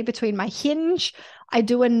then say between my hinge, I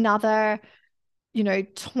do another,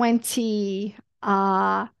 20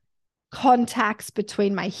 contacts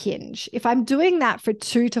between my hinge. If I'm doing that for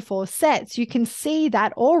 2 to 4 sets, you can see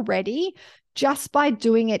that already just by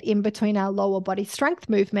doing it in between our lower body strength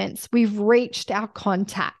movements, we've reached our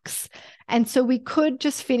contacts. And so we could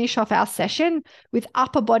just finish off our session with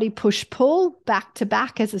upper body push-pull back to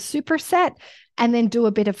back as a superset, and then do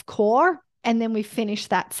a bit of core, and then we finish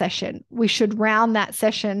that session. We should round that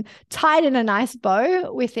session tied in a nice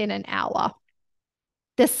bow within an hour.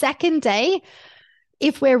 The second day,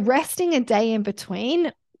 if we're resting a day in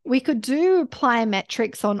between, we could do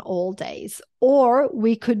plyometrics on all days, or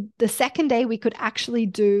the second day, we could actually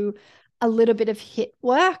do a little bit of HIIT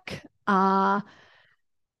work after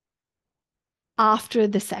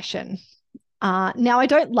the session. Now, I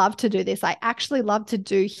don't love to do this. I actually love to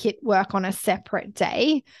do HIIT work on a separate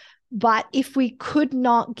day. But if we could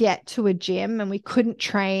not get to a gym and we couldn't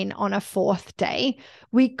train on a fourth day,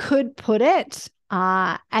 we could put it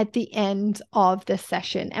at the end of the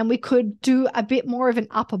session, and we could do a bit more of an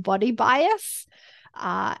upper body bias.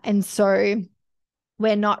 And so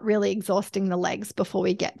we're not really exhausting the legs before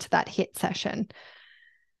we get to that HIIT session.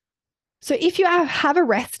 So if you have a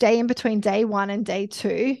rest day in between day 1 and day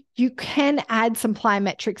 2, you can add some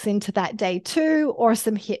plyometrics into that day 2 or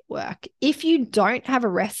some HIIT work. If you don't have a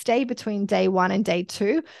rest day between day 1 and day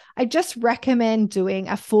 2, I just recommend doing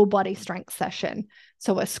a full body strength session.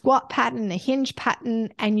 So a squat pattern, a hinge pattern,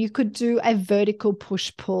 and you could do a vertical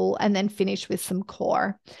push-pull and then finish with some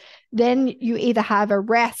core. Then you either have a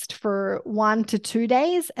rest for 1 to 2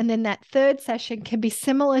 days, and then that third session can be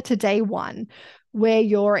similar to day 1, where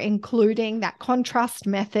you're including that contrast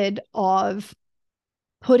method of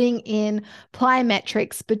putting in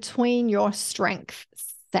plyometrics between your strength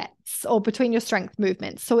sets or between your strength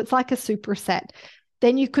movements. So it's like a superset.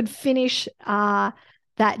 Then you could finish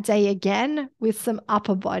that day again with some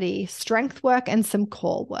upper body strength work and some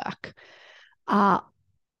core work.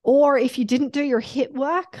 Or if you didn't do your HIIT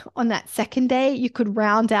work on that second day, you could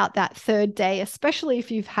round out that third day, especially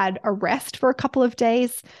if you've had a rest for a couple of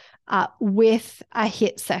days, with a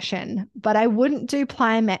HIIT session. But I wouldn't do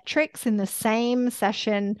plyometrics in the same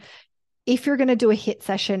session if you're going to do a HIIT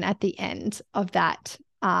session at the end of that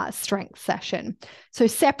strength session. So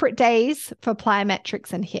separate days for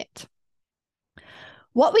plyometrics and HIIT.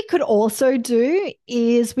 What we could also do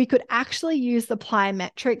is we could actually use the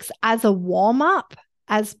plyometrics as a warm-up,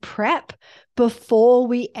 as prep, before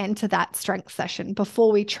we enter that strength session,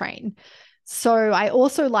 before we train. So I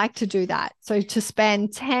also like to do that. So to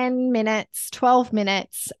spend 10 minutes, 12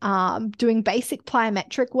 minutes doing basic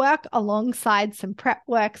plyometric work alongside some prep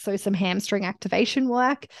work, so some hamstring activation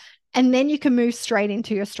work. And then you can move straight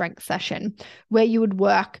into your strength session where you would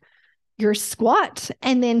work your squat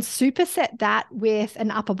and then superset that with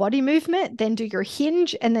an upper body movement, then do your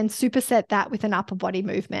hinge and then superset that with an upper body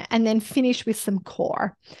movement, and then finish with some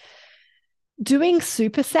core. Doing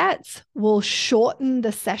supersets will shorten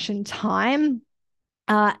the session time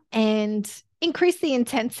and increase the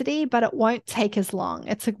intensity, but it won't take as long.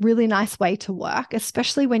 It's a really nice way to work,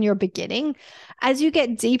 especially when you're beginning. As you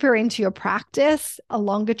get deeper into your practice, a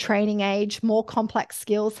longer training age, more complex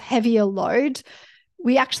skills, heavier load,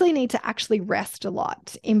 we actually need to rest a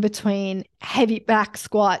lot in between heavy back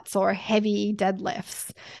squats or heavy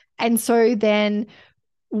deadlifts. And so then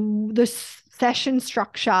the session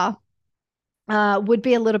structure would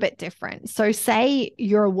be a little bit different. So say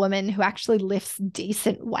you're a woman who actually lifts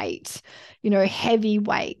decent weight, heavy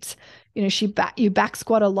weight, you back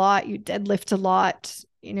squat a lot, you deadlift a lot,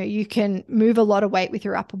 you can move a lot of weight with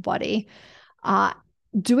your upper body.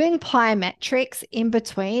 Doing plyometrics in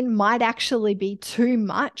between might actually be too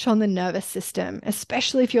much on the nervous system,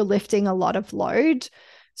 especially if you're lifting a lot of load.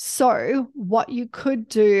 So what you could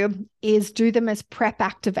do is do them as prep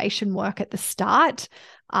activation work at the start,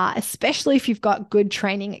 especially if you've got good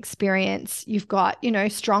training experience, you've got,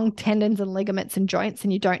 strong tendons and ligaments and joints,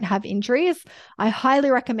 and you don't have injuries. I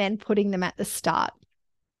highly recommend putting them at the start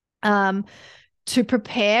to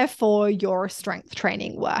prepare for your strength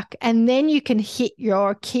training work. And then you can hit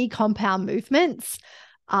your key compound movements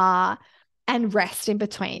and rest in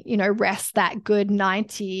between, rest that good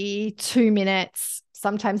 92 minutes,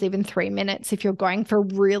 sometimes even 3 minutes if you're going for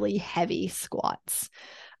really heavy squats.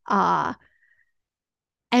 And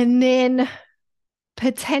then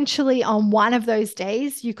potentially on one of those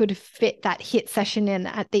days, you could fit that HIIT session in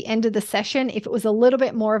at the end of the session if it was a little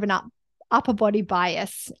bit more of an upper body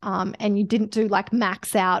bias, and you didn't do like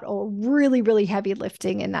max out or really, really heavy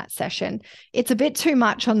lifting in that session. It's a bit too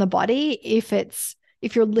much on the body if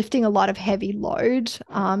you're lifting a lot of heavy load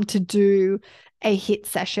to do a HIIT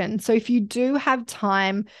session. So if you do have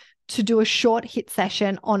time to do a short HIIT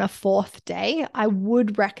session on a fourth day, I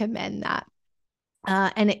would recommend that.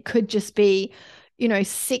 And it could just be,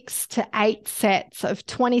 6 to 8 sets of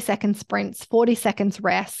 20-second sprints, 40 seconds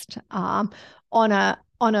rest on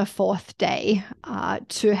a fourth day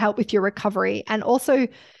to help with your recovery and also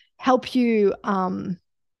help you,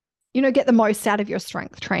 get the most out of your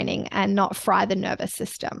strength training and not fry the nervous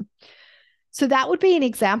system. So that would be an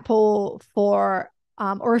example or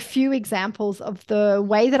a few examples of the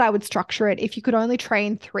way that I would structure it if you could only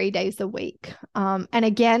train 3 days a week. And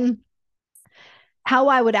again, how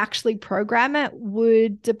I would actually program it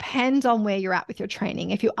would depend on where you're at with your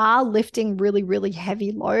training. If you are lifting really, really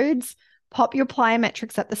heavy loads, pop your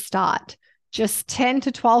plyometrics at the start. Just 10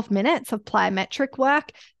 to 12 minutes of plyometric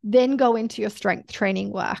work, then go into your strength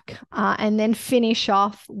training work, and then finish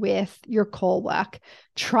off with your core work.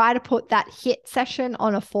 Try to put that HIIT session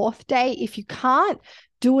on a fourth day. If you can't,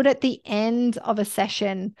 do it at the end of a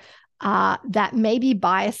session that maybe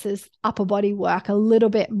biases upper body work a little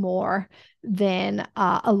bit more than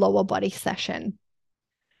a lower body session.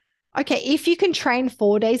 Okay, if you can train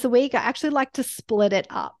 4 days a week, I actually like to split it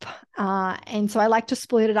up. And so I like to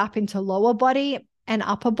split it up into lower body and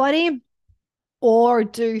upper body, or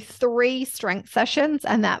do 3 strength sessions.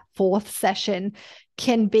 And that fourth session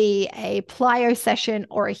can be a plyo session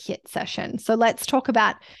or a HIIT session. So let's talk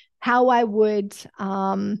about how I would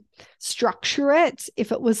structure it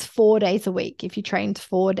if it was 4 days a week, if you trained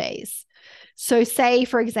 4 days. So say,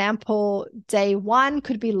 for example, day 1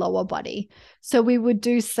 could be lower body. So we would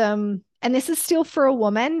do some, and this is still for a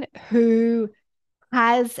woman who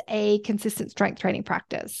has a consistent strength training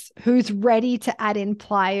practice, who's ready to add in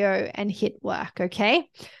plyo and HIIT work, okay?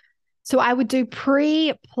 So I would do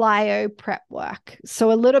pre-plyo prep work.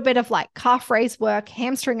 So a little bit of like calf raise work,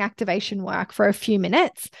 hamstring activation work for a few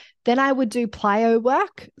minutes. Then I would do plyo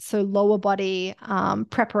work, so lower body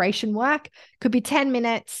preparation work. Could be 10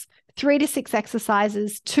 minutes, 3 to 6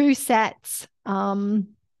 exercises, 2 sets.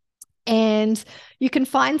 And you can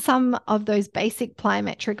find some of those basic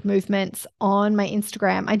plyometric movements on my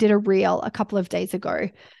Instagram. I did a reel a couple of days ago.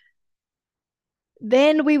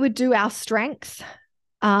 Then we would do our strength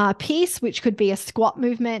piece, which could be a squat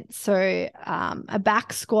movement. So a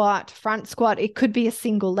back squat, front squat. It could be a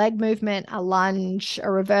single leg movement, a lunge, a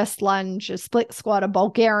reverse lunge, a split squat, a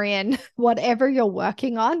Bulgarian, whatever you're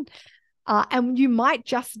working on. And you might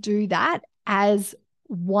just do that as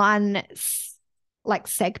one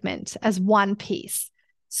segment, as one piece,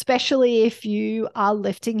 especially if you are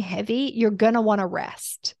lifting heavy, you're going to want to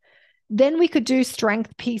rest. Then we could do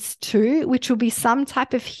strength piece 2, which will be some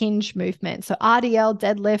type of hinge movement. So RDL,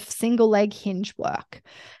 deadlift, single leg hinge work,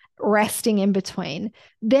 resting in between.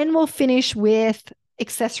 Then we'll finish with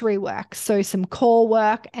accessory work. So some core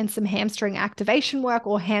work and some hamstring activation work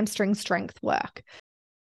or hamstring strength work.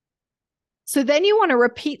 So then you want to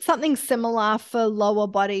repeat something similar for lower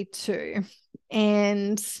body too.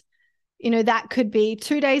 And, that could be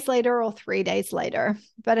 2 days later or 3 days later.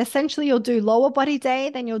 But essentially you'll do lower body day,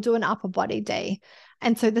 then you'll do an upper body day.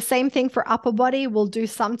 And so the same thing for upper body, we'll do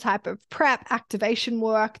some type of prep activation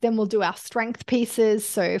work. Then we'll do our strength pieces.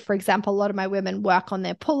 So for example, a lot of my women work on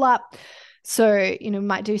their pull-up. So,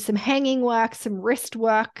 might do some hanging work, some wrist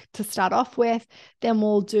work to start off with. Then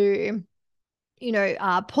we'll do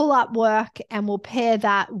pull-up work, and we'll pair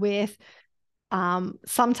that with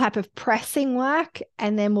some type of pressing work.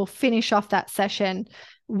 And then we'll finish off that session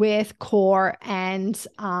with core and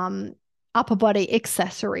upper body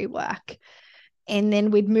accessory work. And then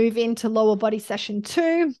we'd move into lower body session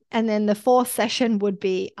 2. And then the fourth session would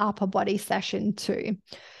be upper body session 2.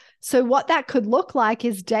 So what that could look like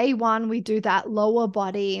is day 1, we do that lower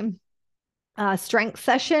body strength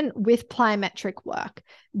session with plyometric work.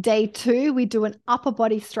 Day 2, we do an upper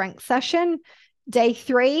body strength session. Day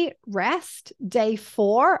 3, rest. Day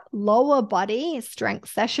 4, lower body strength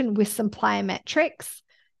session with some plyometrics.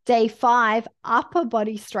 Day 5, upper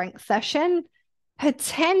body strength session.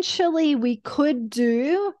 Potentially, we could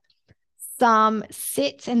do some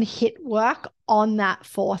sit and HIIT work on that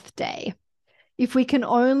fourth day. If we can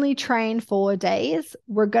only train 4 days,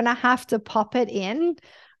 we're going to have to pop it in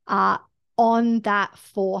on that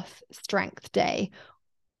fourth strength day.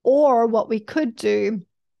 Or what we could do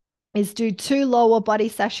is do 2 lower body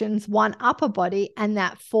sessions, 1 upper body, and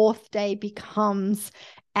that fourth day becomes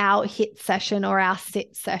our HIIT session or our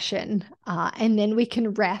sit session. And then we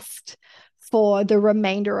can rest for the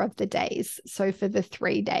remainder of the days. So for the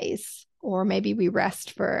 3 days, or maybe we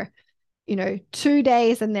rest for, 2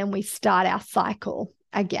 days, and then we start our cycle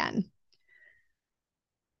again.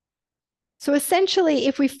 So essentially,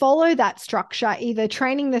 if we follow that structure, either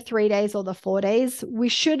training the 3 days or the 4 days, we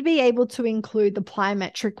should be able to include the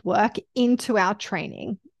plyometric work into our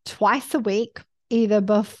training twice a week, either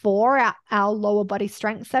before our lower body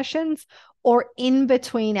strength sessions or in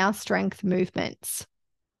between our strength movements.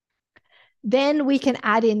 Then we can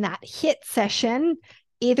add in that HIIT session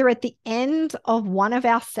either at the end of one of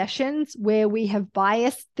our sessions where we have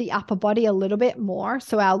biased the upper body a little bit more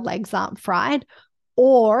so our legs aren't fried,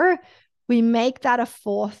 or we make that a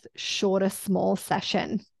fourth shorter, small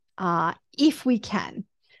session if we can.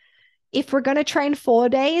 If we're going to train 4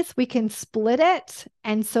 days, we can split it.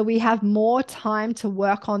 And so we have more time to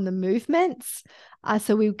work on the movements.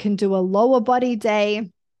 So we can do a lower body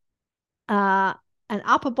day, an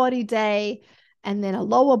upper body day, and then a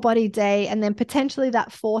lower body day. And then potentially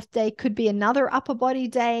that fourth day could be another upper body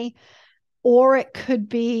day, or it could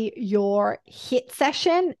be your HIIT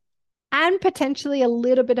session and potentially a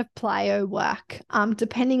little bit of plyo work,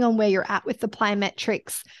 depending on where you're at with the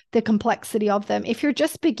plyometrics, the complexity of them. If you're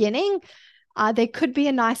just beginning, there could be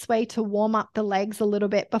a nice way to warm up the legs a little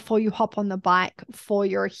bit before you hop on the bike for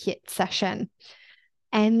your HIIT session.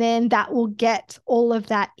 And then that will get all of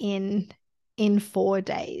that in 4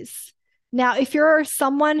 days. Now, if you're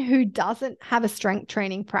someone who doesn't have a strength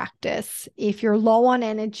training practice, if you're low on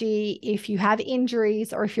energy, if you have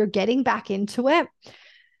injuries, or if you're getting back into it,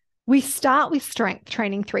 we start with strength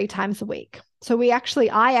training 3 times a week. So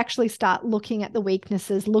I actually start looking at the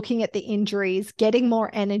weaknesses, looking at the injuries, getting more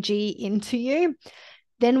energy into you.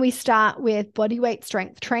 Then we start with bodyweight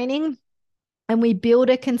strength training, and we build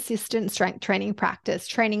a consistent strength training practice,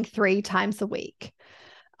 training 3 times a week.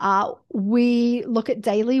 We look at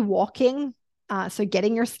daily walking, so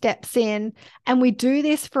getting your steps in, and we do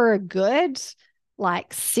this for a good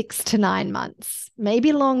 6 to 9 months,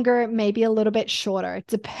 maybe longer, maybe a little bit shorter,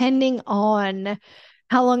 depending on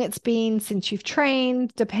how long it's been since you've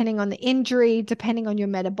trained, depending on the injury, depending on your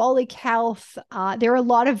metabolic health. There are a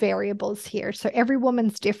lot of variables here. So every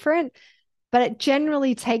woman's different, but it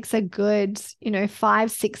generally takes a good,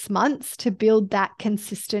 5-6 months to build that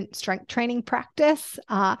consistent strength training practice,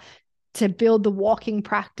 to build the walking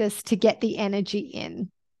practice, to get the energy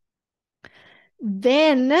in.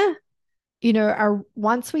 Then,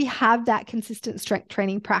 once we have that consistent strength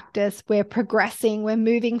training practice, we're progressing, we're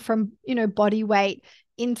moving from, body weight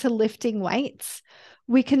into lifting weights.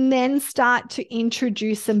 We can then start to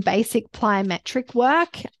introduce some basic plyometric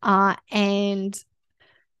work, and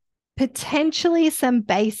potentially some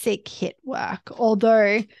basic HIIT work,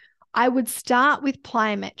 although I would start with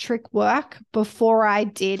plyometric work before I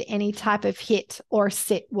did any type of HIIT or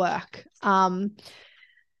sit work.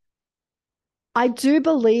 I do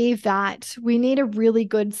believe that we need a really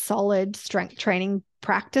good, solid strength training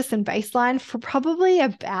practice and baseline for probably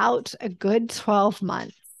about a good 12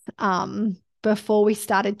 months before we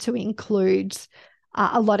started to include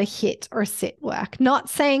a lot of HIIT or sit work. Not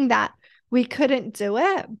saying that we couldn't do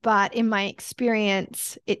it, but in my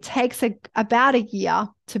experience, it takes about a year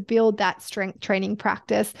to build that strength training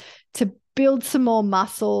practice, to build some more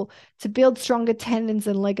muscle, to build stronger tendons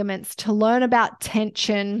and ligaments, to learn about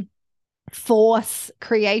tension, force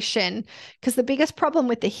creation. Because the biggest problem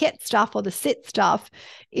with the HIIT stuff or the sit stuff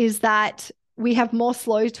is that we have more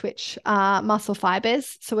slow twitch muscle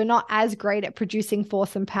fibers. So we're not as great at producing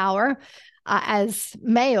force and power as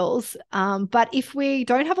males. But if we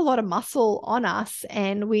don't have a lot of muscle on us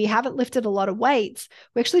and we haven't lifted a lot of weights,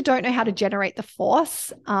 we actually don't know how to generate the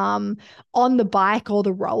force on the bike or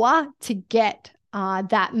the rower to get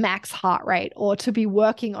that max heart rate, or to be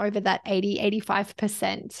working over that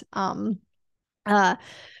 80-85%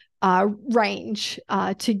 range.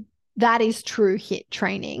 That is true HIIT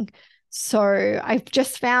training. So I've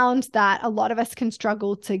just found that a lot of us can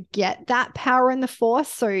struggle to get that power and the force.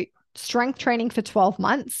 So strength training for 12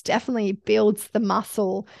 months definitely builds the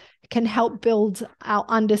muscle, can help build our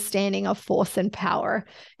understanding of force and power.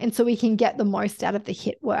 And so we can get the most out of the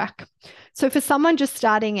HIIT work. So for someone just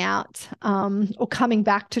starting out or coming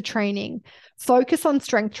back to training, focus on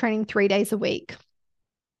strength training 3 days a week.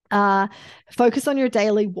 Focus on your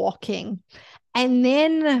daily walking. And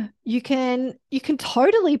then you can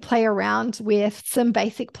totally play around with some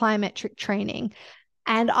basic plyometric training.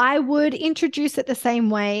 And I would introduce it the same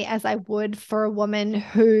way as I would for a woman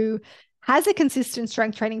who has a consistent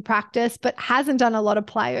strength training practice, but hasn't done a lot of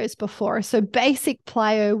plyos before. So basic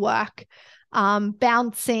plyo work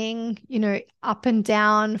bouncing, up and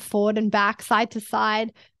down, forward and back, side to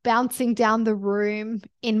side, bouncing down the room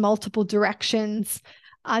in multiple directions,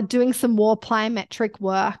 doing some more plyometric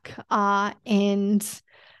work. And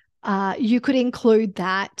you could include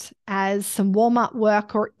that as some warm-up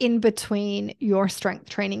work or in between your strength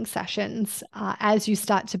training sessions as you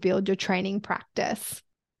start to build your training practice.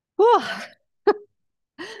 Whew.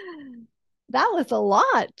 That was a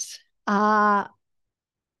lot.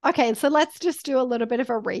 Okay, so let's just do a little bit of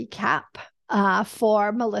a recap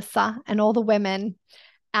for Melissa and all the women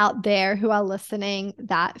out there who are listening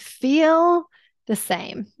that feel the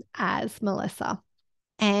same as Melissa.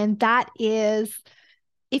 And that is,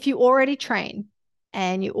 if you already train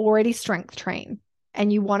and you already strength train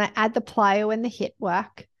and you want to add the plyo and the HIIT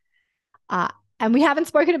work, and we haven't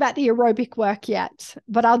spoken about the aerobic work yet,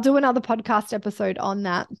 but I'll do another podcast episode on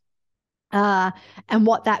that. And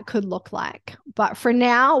what that could look like. But for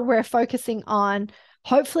now, we're focusing on,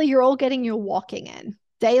 hopefully you're all getting your walking in,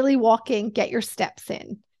 daily walking, get your steps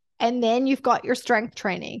in. And then you've got your strength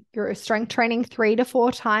training, 3 to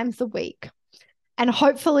 4 times a week. And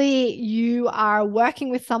hopefully you are working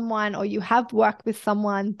with someone, or you have worked with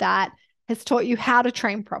someone that has taught you how to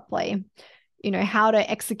train properly, how to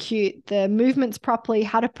execute the movements properly,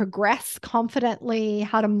 how to progress confidently,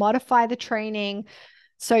 how to modify the training.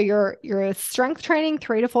 So you're strength training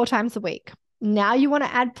 3 to 4 times a week. Now you want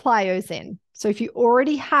to add plyos in. So if you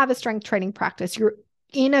already have a strength training practice, you're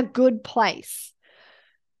in a good place.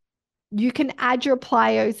 You can add your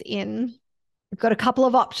plyos in. You've got a couple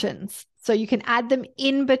of options. So you can add them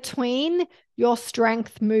in between your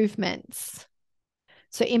strength movements.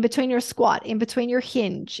 So in between your squat, in between your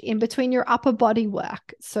hinge, in between your upper body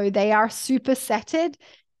work. So they are supersetted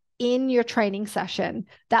in your training session.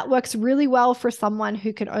 That works really well for someone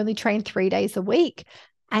who can only train 3 days a week,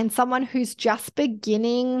 and someone who's just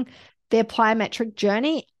beginning their plyometric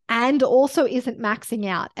journey and also isn't maxing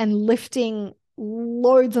out and lifting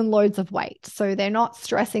loads and loads of weight. So they're not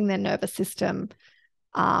stressing their nervous system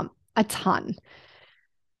a ton.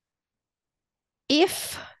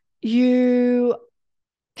 If you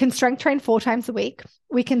can strength train 4 times a week,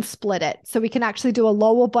 we can split it. So we can actually do a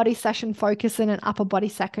lower body session focus and an upper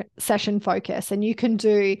body session focus. And you can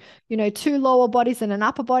do, 2 lower bodies and an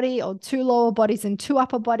upper body, or 2 lower bodies and 2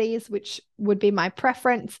 upper bodies, which would be my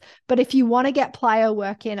preference. But if you want to get plyo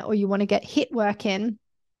work in, or you want to get HIIT work in,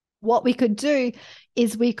 what we could do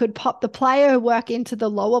is we could pop the plyo work into the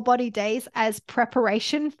lower body days as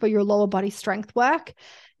preparation for your lower body strength work.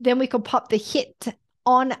 Then we could pop the HIIT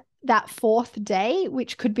on that 4th day,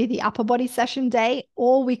 which could be the upper body session day,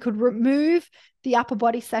 or we could remove the upper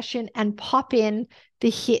body session and pop in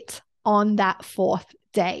the HIIT on that 4th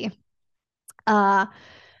day. Then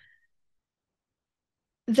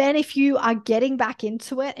if you are getting back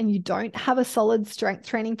into it and you don't have a solid strength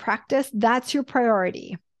training practice, that's your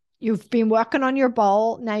priority. You've been working on your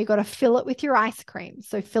bowl. Now you've got to fill it with your ice cream.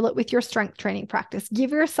 So fill it with your strength training practice.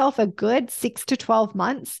 Give yourself a good 6 to 12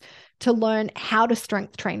 months to learn how to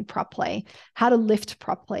strength train properly, how to lift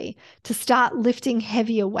properly, to start lifting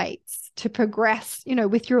heavier weights, to progress,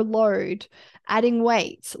 with your load, adding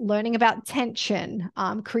weights, learning about tension,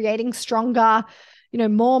 creating stronger,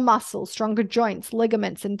 more muscle, stronger joints,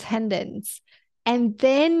 ligaments, and tendons. And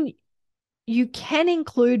then you can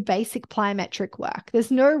include basic plyometric work. There's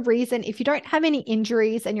no reason, if you don't have any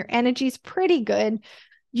injuries and your energy is pretty good,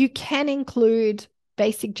 you can include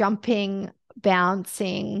basic jumping,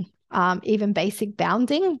 bouncing, even basic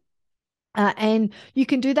bounding. And you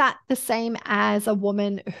can do that the same as a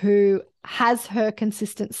woman who has her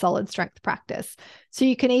consistent solid strength practice. So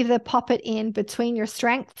you can either pop it in between your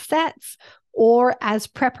strength sets or as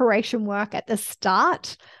preparation work at the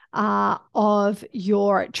start of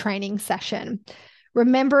your training session.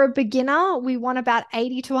 Remember, a beginner, we want about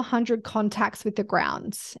 80 to 100 contacts with the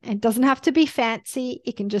ground. It doesn't have to be fancy.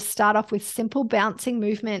 It can just start off with simple bouncing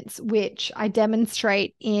movements, which I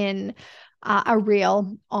demonstrate in a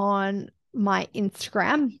reel on my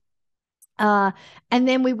Instagram. And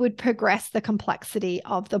then we would progress the complexity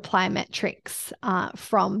of the plyometrics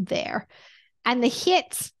from there. And the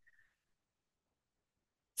HIIT,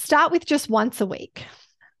 start with just once a week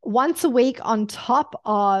on top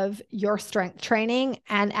of your strength training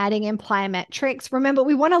and adding in plyometrics. Remember,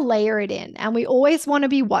 we want to layer it in, and we always want to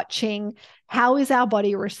be watching, how is our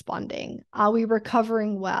body responding? Are we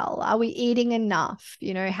recovering well? Are we eating enough?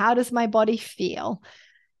 How does my body feel?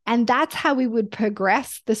 And that's how we would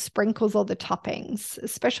progress the sprinkles or the toppings,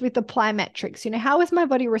 especially with the plyometrics. How is my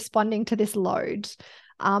body responding to this load?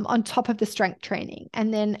 On top of the strength training,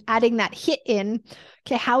 and then adding that HIIT in.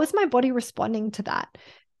 Okay, how is my body responding to that?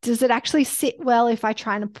 Does it actually sit well if I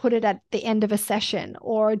try and put it at the end of a session?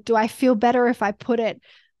 Or do I feel better if I put it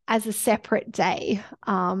as a separate day?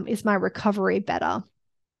 Is my recovery better?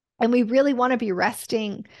 And we really want to be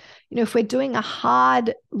resting. If we're doing a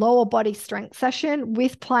hard lower body strength session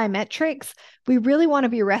with plyometrics, we really want to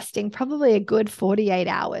be resting probably a good 48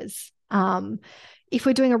 hours. If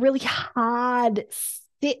we're doing a really hard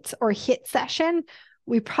sit or HIIT session,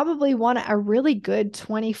 we probably want a really good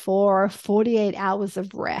 24 or 48 hours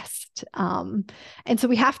of rest. And so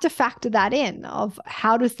we have to factor that in of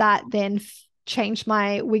how does that then change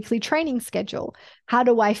my weekly training schedule? How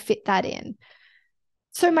do I fit that in?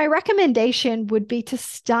 So my recommendation would be to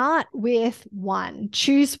start with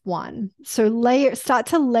choose one. So start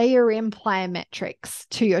to layer in plyometrics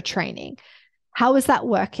to your training. How is that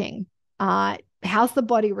working? How's the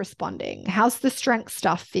body responding? How's the strength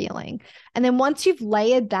stuff feeling? And then once you've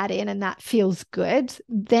layered that in and that feels good,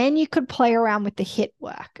 then you could play around with the HIIT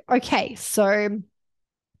work. Okay, so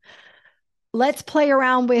let's play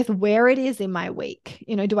around with where it is in my week.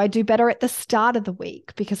 Do I do better at the start of the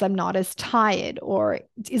week because I'm not as tired? Or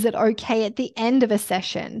is it okay at the end of a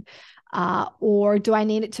session? Or do I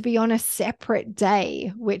need it to be on a separate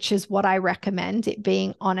day, which is what I recommend, it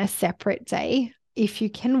being on a separate day. If you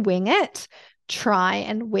can wing it, try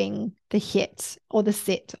and wing the HIIT or the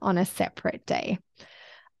sit on a separate day.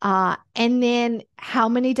 And then how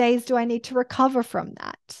many days do I need to recover from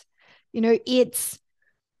that?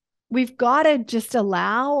 We've got to just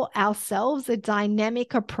allow ourselves a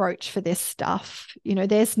dynamic approach for this stuff.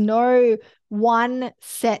 There's no one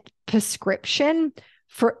set prescription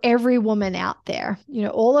for every woman out there.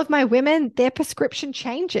 All of my women, their prescription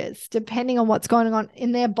changes depending on what's going on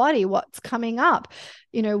in their body, what's coming up,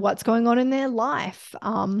 what's going on in their life.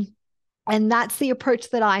 And that's the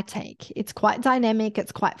approach that I take. It's quite dynamic.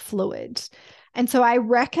 It's quite fluid. And so I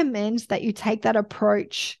recommend that you take that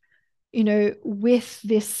approach with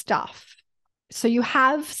this stuff. So you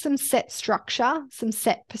have some set structure, some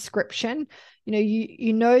set prescription.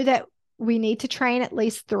 You know that we need to train at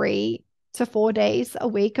least 3 to 4 days a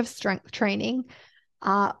week of strength training.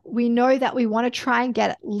 We know that we want to try and get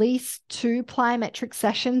at least 2 plyometric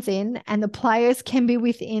sessions in, and the plyos can be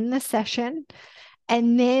within the session.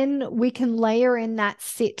 And then we can layer in that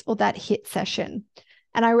sit or that HIIT session.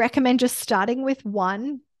 And I recommend just starting with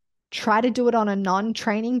 1. Try to do it on a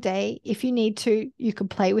non-training day. If you need to, you could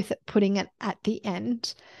play with it, putting it at the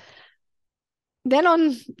end. Then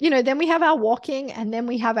then we have our walking, and then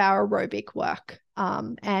we have our aerobic work.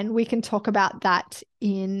 And we can talk about that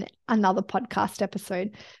in another podcast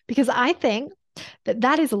episode, because I think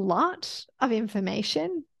that is a lot of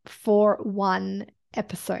information for one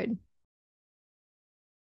episode.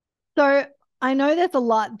 So I know there's a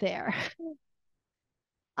lot there.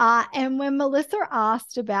 And when Melissa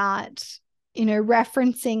asked about,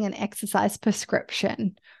 referencing an exercise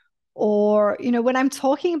prescription, or, when I'm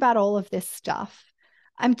talking about all of this stuff,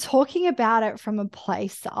 I'm talking about it from a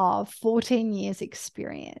place of 14 years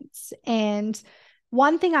experience. And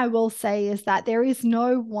one thing I will say is that there is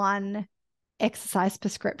no one exercise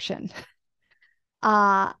prescription.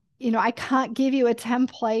 I can't give you a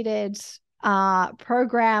templated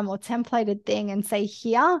program or templated thing and say,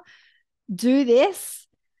 here, do this.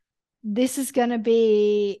 This is going to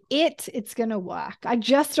be it. It's going to work. I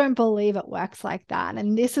just don't believe it works like that.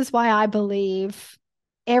 And this is why I believe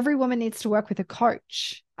every woman needs to work with a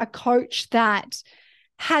coach that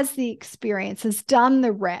has the experience, has done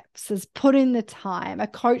the reps, has put in the time, a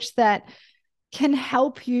coach that can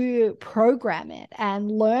help you program it and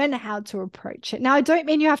learn how to approach it. Now, I don't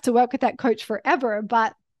mean you have to work with that coach forever,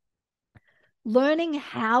 but learning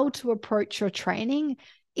how to approach your training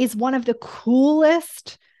is one of the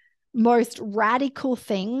coolest, most radical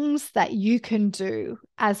things that you can do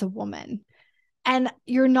as a woman. And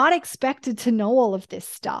you're not expected to know all of this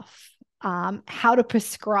stuff, how to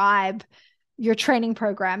prescribe your training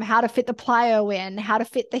program, how to fit the plyo in, how to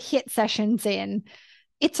fit the HIIT sessions in.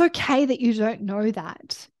 It's okay that you don't know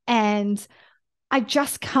that. And I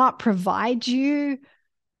just can't provide you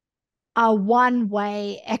a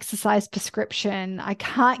one-way exercise prescription. I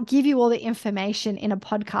can't give you all the information in a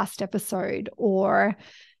podcast episode or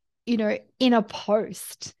in a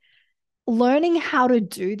post. Learning how to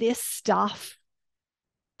do this stuff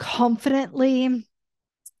confidently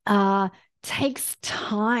takes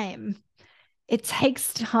time. It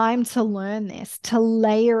takes time to learn this, to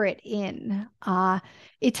layer it in.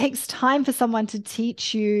 It takes time for someone to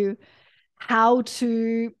teach you how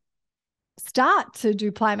to start to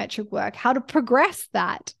do plyometric work, how to progress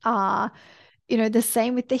that. The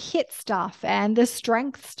same with the HIIT stuff and the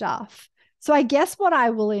strength stuff. So I guess what I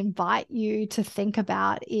will invite you to think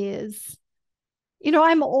about is,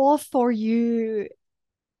 I'm all for you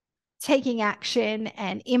taking action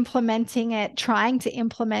and implementing it, trying to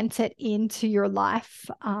implement it into your life.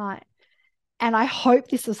 And I hope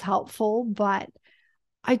this was helpful, but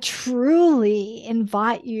I truly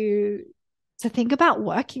invite you to think about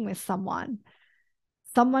working with someone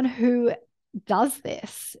who does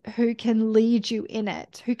this, who can lead you in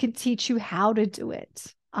it, who can teach you how to do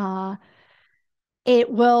it.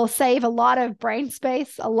 It will save a lot of brain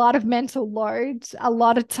space, a lot of mental load, a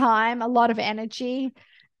lot of time, a lot of energy,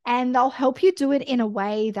 and they'll help you do it in a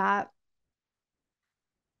way that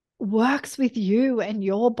works with you and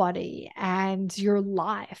your body and your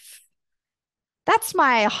life. That's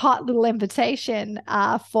my hot little invitation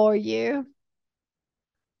for you.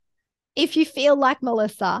 If you feel like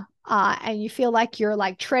Melissa and you feel like you're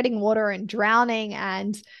like treading water and drowning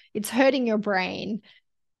and it's hurting your brain,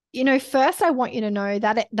 first I want you to know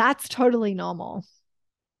that that's totally normal.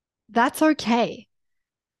 That's okay.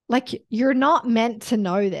 Like, you're not meant to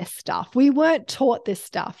know this stuff. We weren't taught this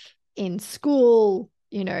stuff in school.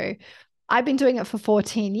 I've been doing it for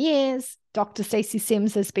 14 years. Dr. Stacey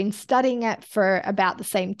Sims has been studying it for about the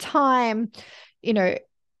same time.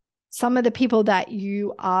 Some of the people that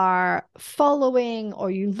you are following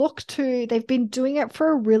or you look to, they've been doing it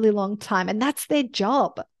for a really long time, and that's their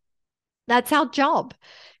job. That's our job,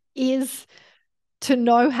 is to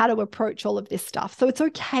know how to approach all of this stuff. So it's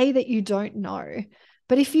okay that you don't know.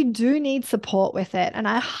 But if you do need support with it, and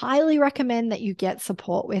I highly recommend that you get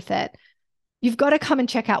support with it, you've got to come and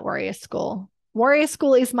check out Warrior School. Warrior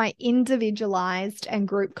School is my individualized and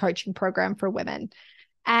group coaching program for women.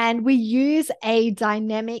 And we use a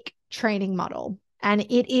dynamic training model. And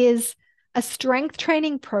it is a strength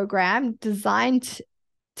training program designed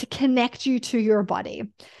to connect you to your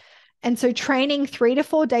body. And so training 3 to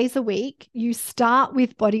 4 days a week, you start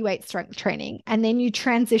with bodyweight strength training, and then you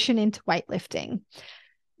transition into weightlifting.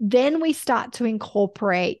 Then we start to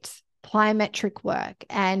incorporate plyometric work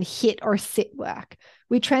and HIIT or sit work.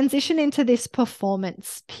 We transition into this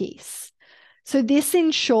performance piece. So this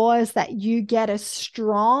ensures that you get as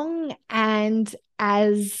strong and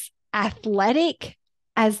as athletic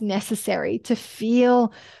as necessary to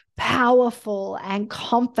feel powerful and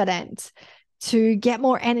confident, to get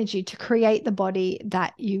more energy, to create the body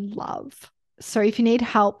that you love. So if you need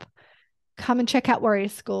help, come and check out Warrior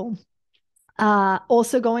School.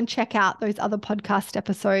 Also go and check out those other podcast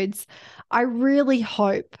episodes. I really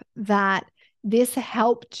hope that this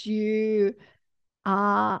helped you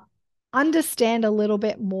understand a little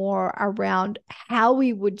bit more around how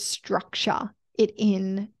we would structure it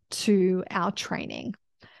into our training.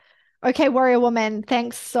 Okay, Warrior Woman,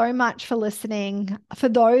 thanks so much for listening. For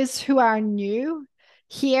those who are new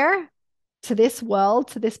here to this world,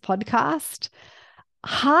 to this podcast,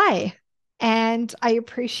 hi, and I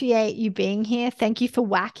appreciate you being here. Thank you for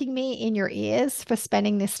whacking me in your ears, for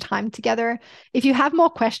spending this time together. If you have more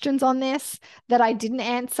questions on this that I didn't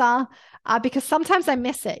answer, because sometimes I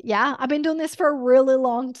miss it, yeah? I've been doing this for a really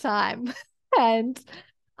long time, and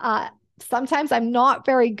sometimes I'm not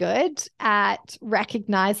very good at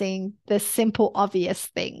recognizing the simple, obvious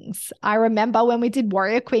things. I remember when we did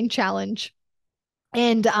Warrior Queen Challenge,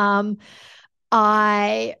 and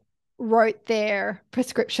I wrote their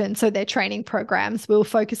prescription, so their training programs. We were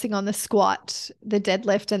focusing on the squat, the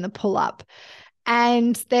deadlift, and the pull-up.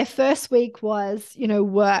 And their first week was,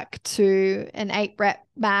 work to an 8-rep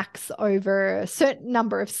max over a certain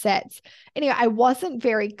number of sets. Anyway, I wasn't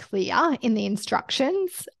very clear in the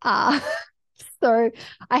instructions. So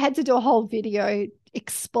I had to do a whole video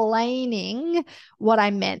explaining what I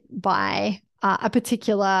meant by a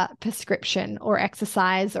particular prescription or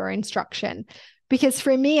exercise or instruction. Because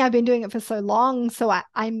for me, I've been doing it for so long, so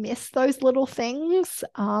I miss those little things.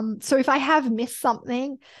 So if I have missed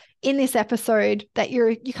something in this episode that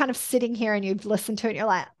you're kind of sitting here and you've listened to it and you're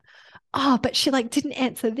like, oh, but she didn't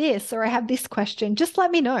answer this, or I have this question, just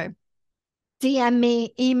let me know. DM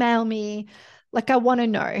me, email me. I want to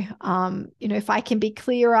know, if I can be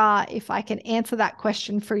clearer, if I can answer that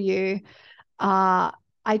question for you, I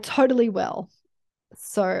totally will.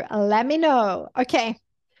 So let me know. Okay.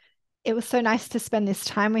 It was so nice to spend this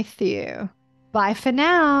time with you. Bye for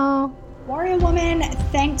now. Warrior Woman,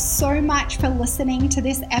 thanks so much for listening to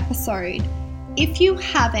this episode. If you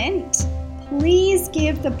haven't, please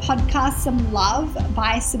give the podcast some love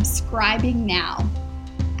by subscribing now.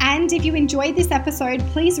 And if you enjoyed this episode,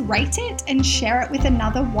 please rate it and share it with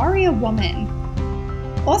another Warrior Woman.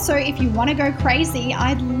 Also, if you want to go crazy,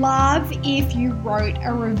 I'd love if you wrote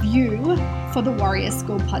a review for the Warrior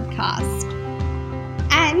School podcast.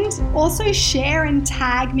 And also share and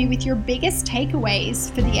tag me with your biggest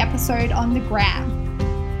takeaways for the episode on the gram.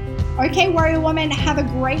 Okay, Warrior Woman, have a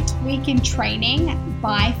great week in training.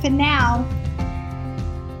 Bye for now.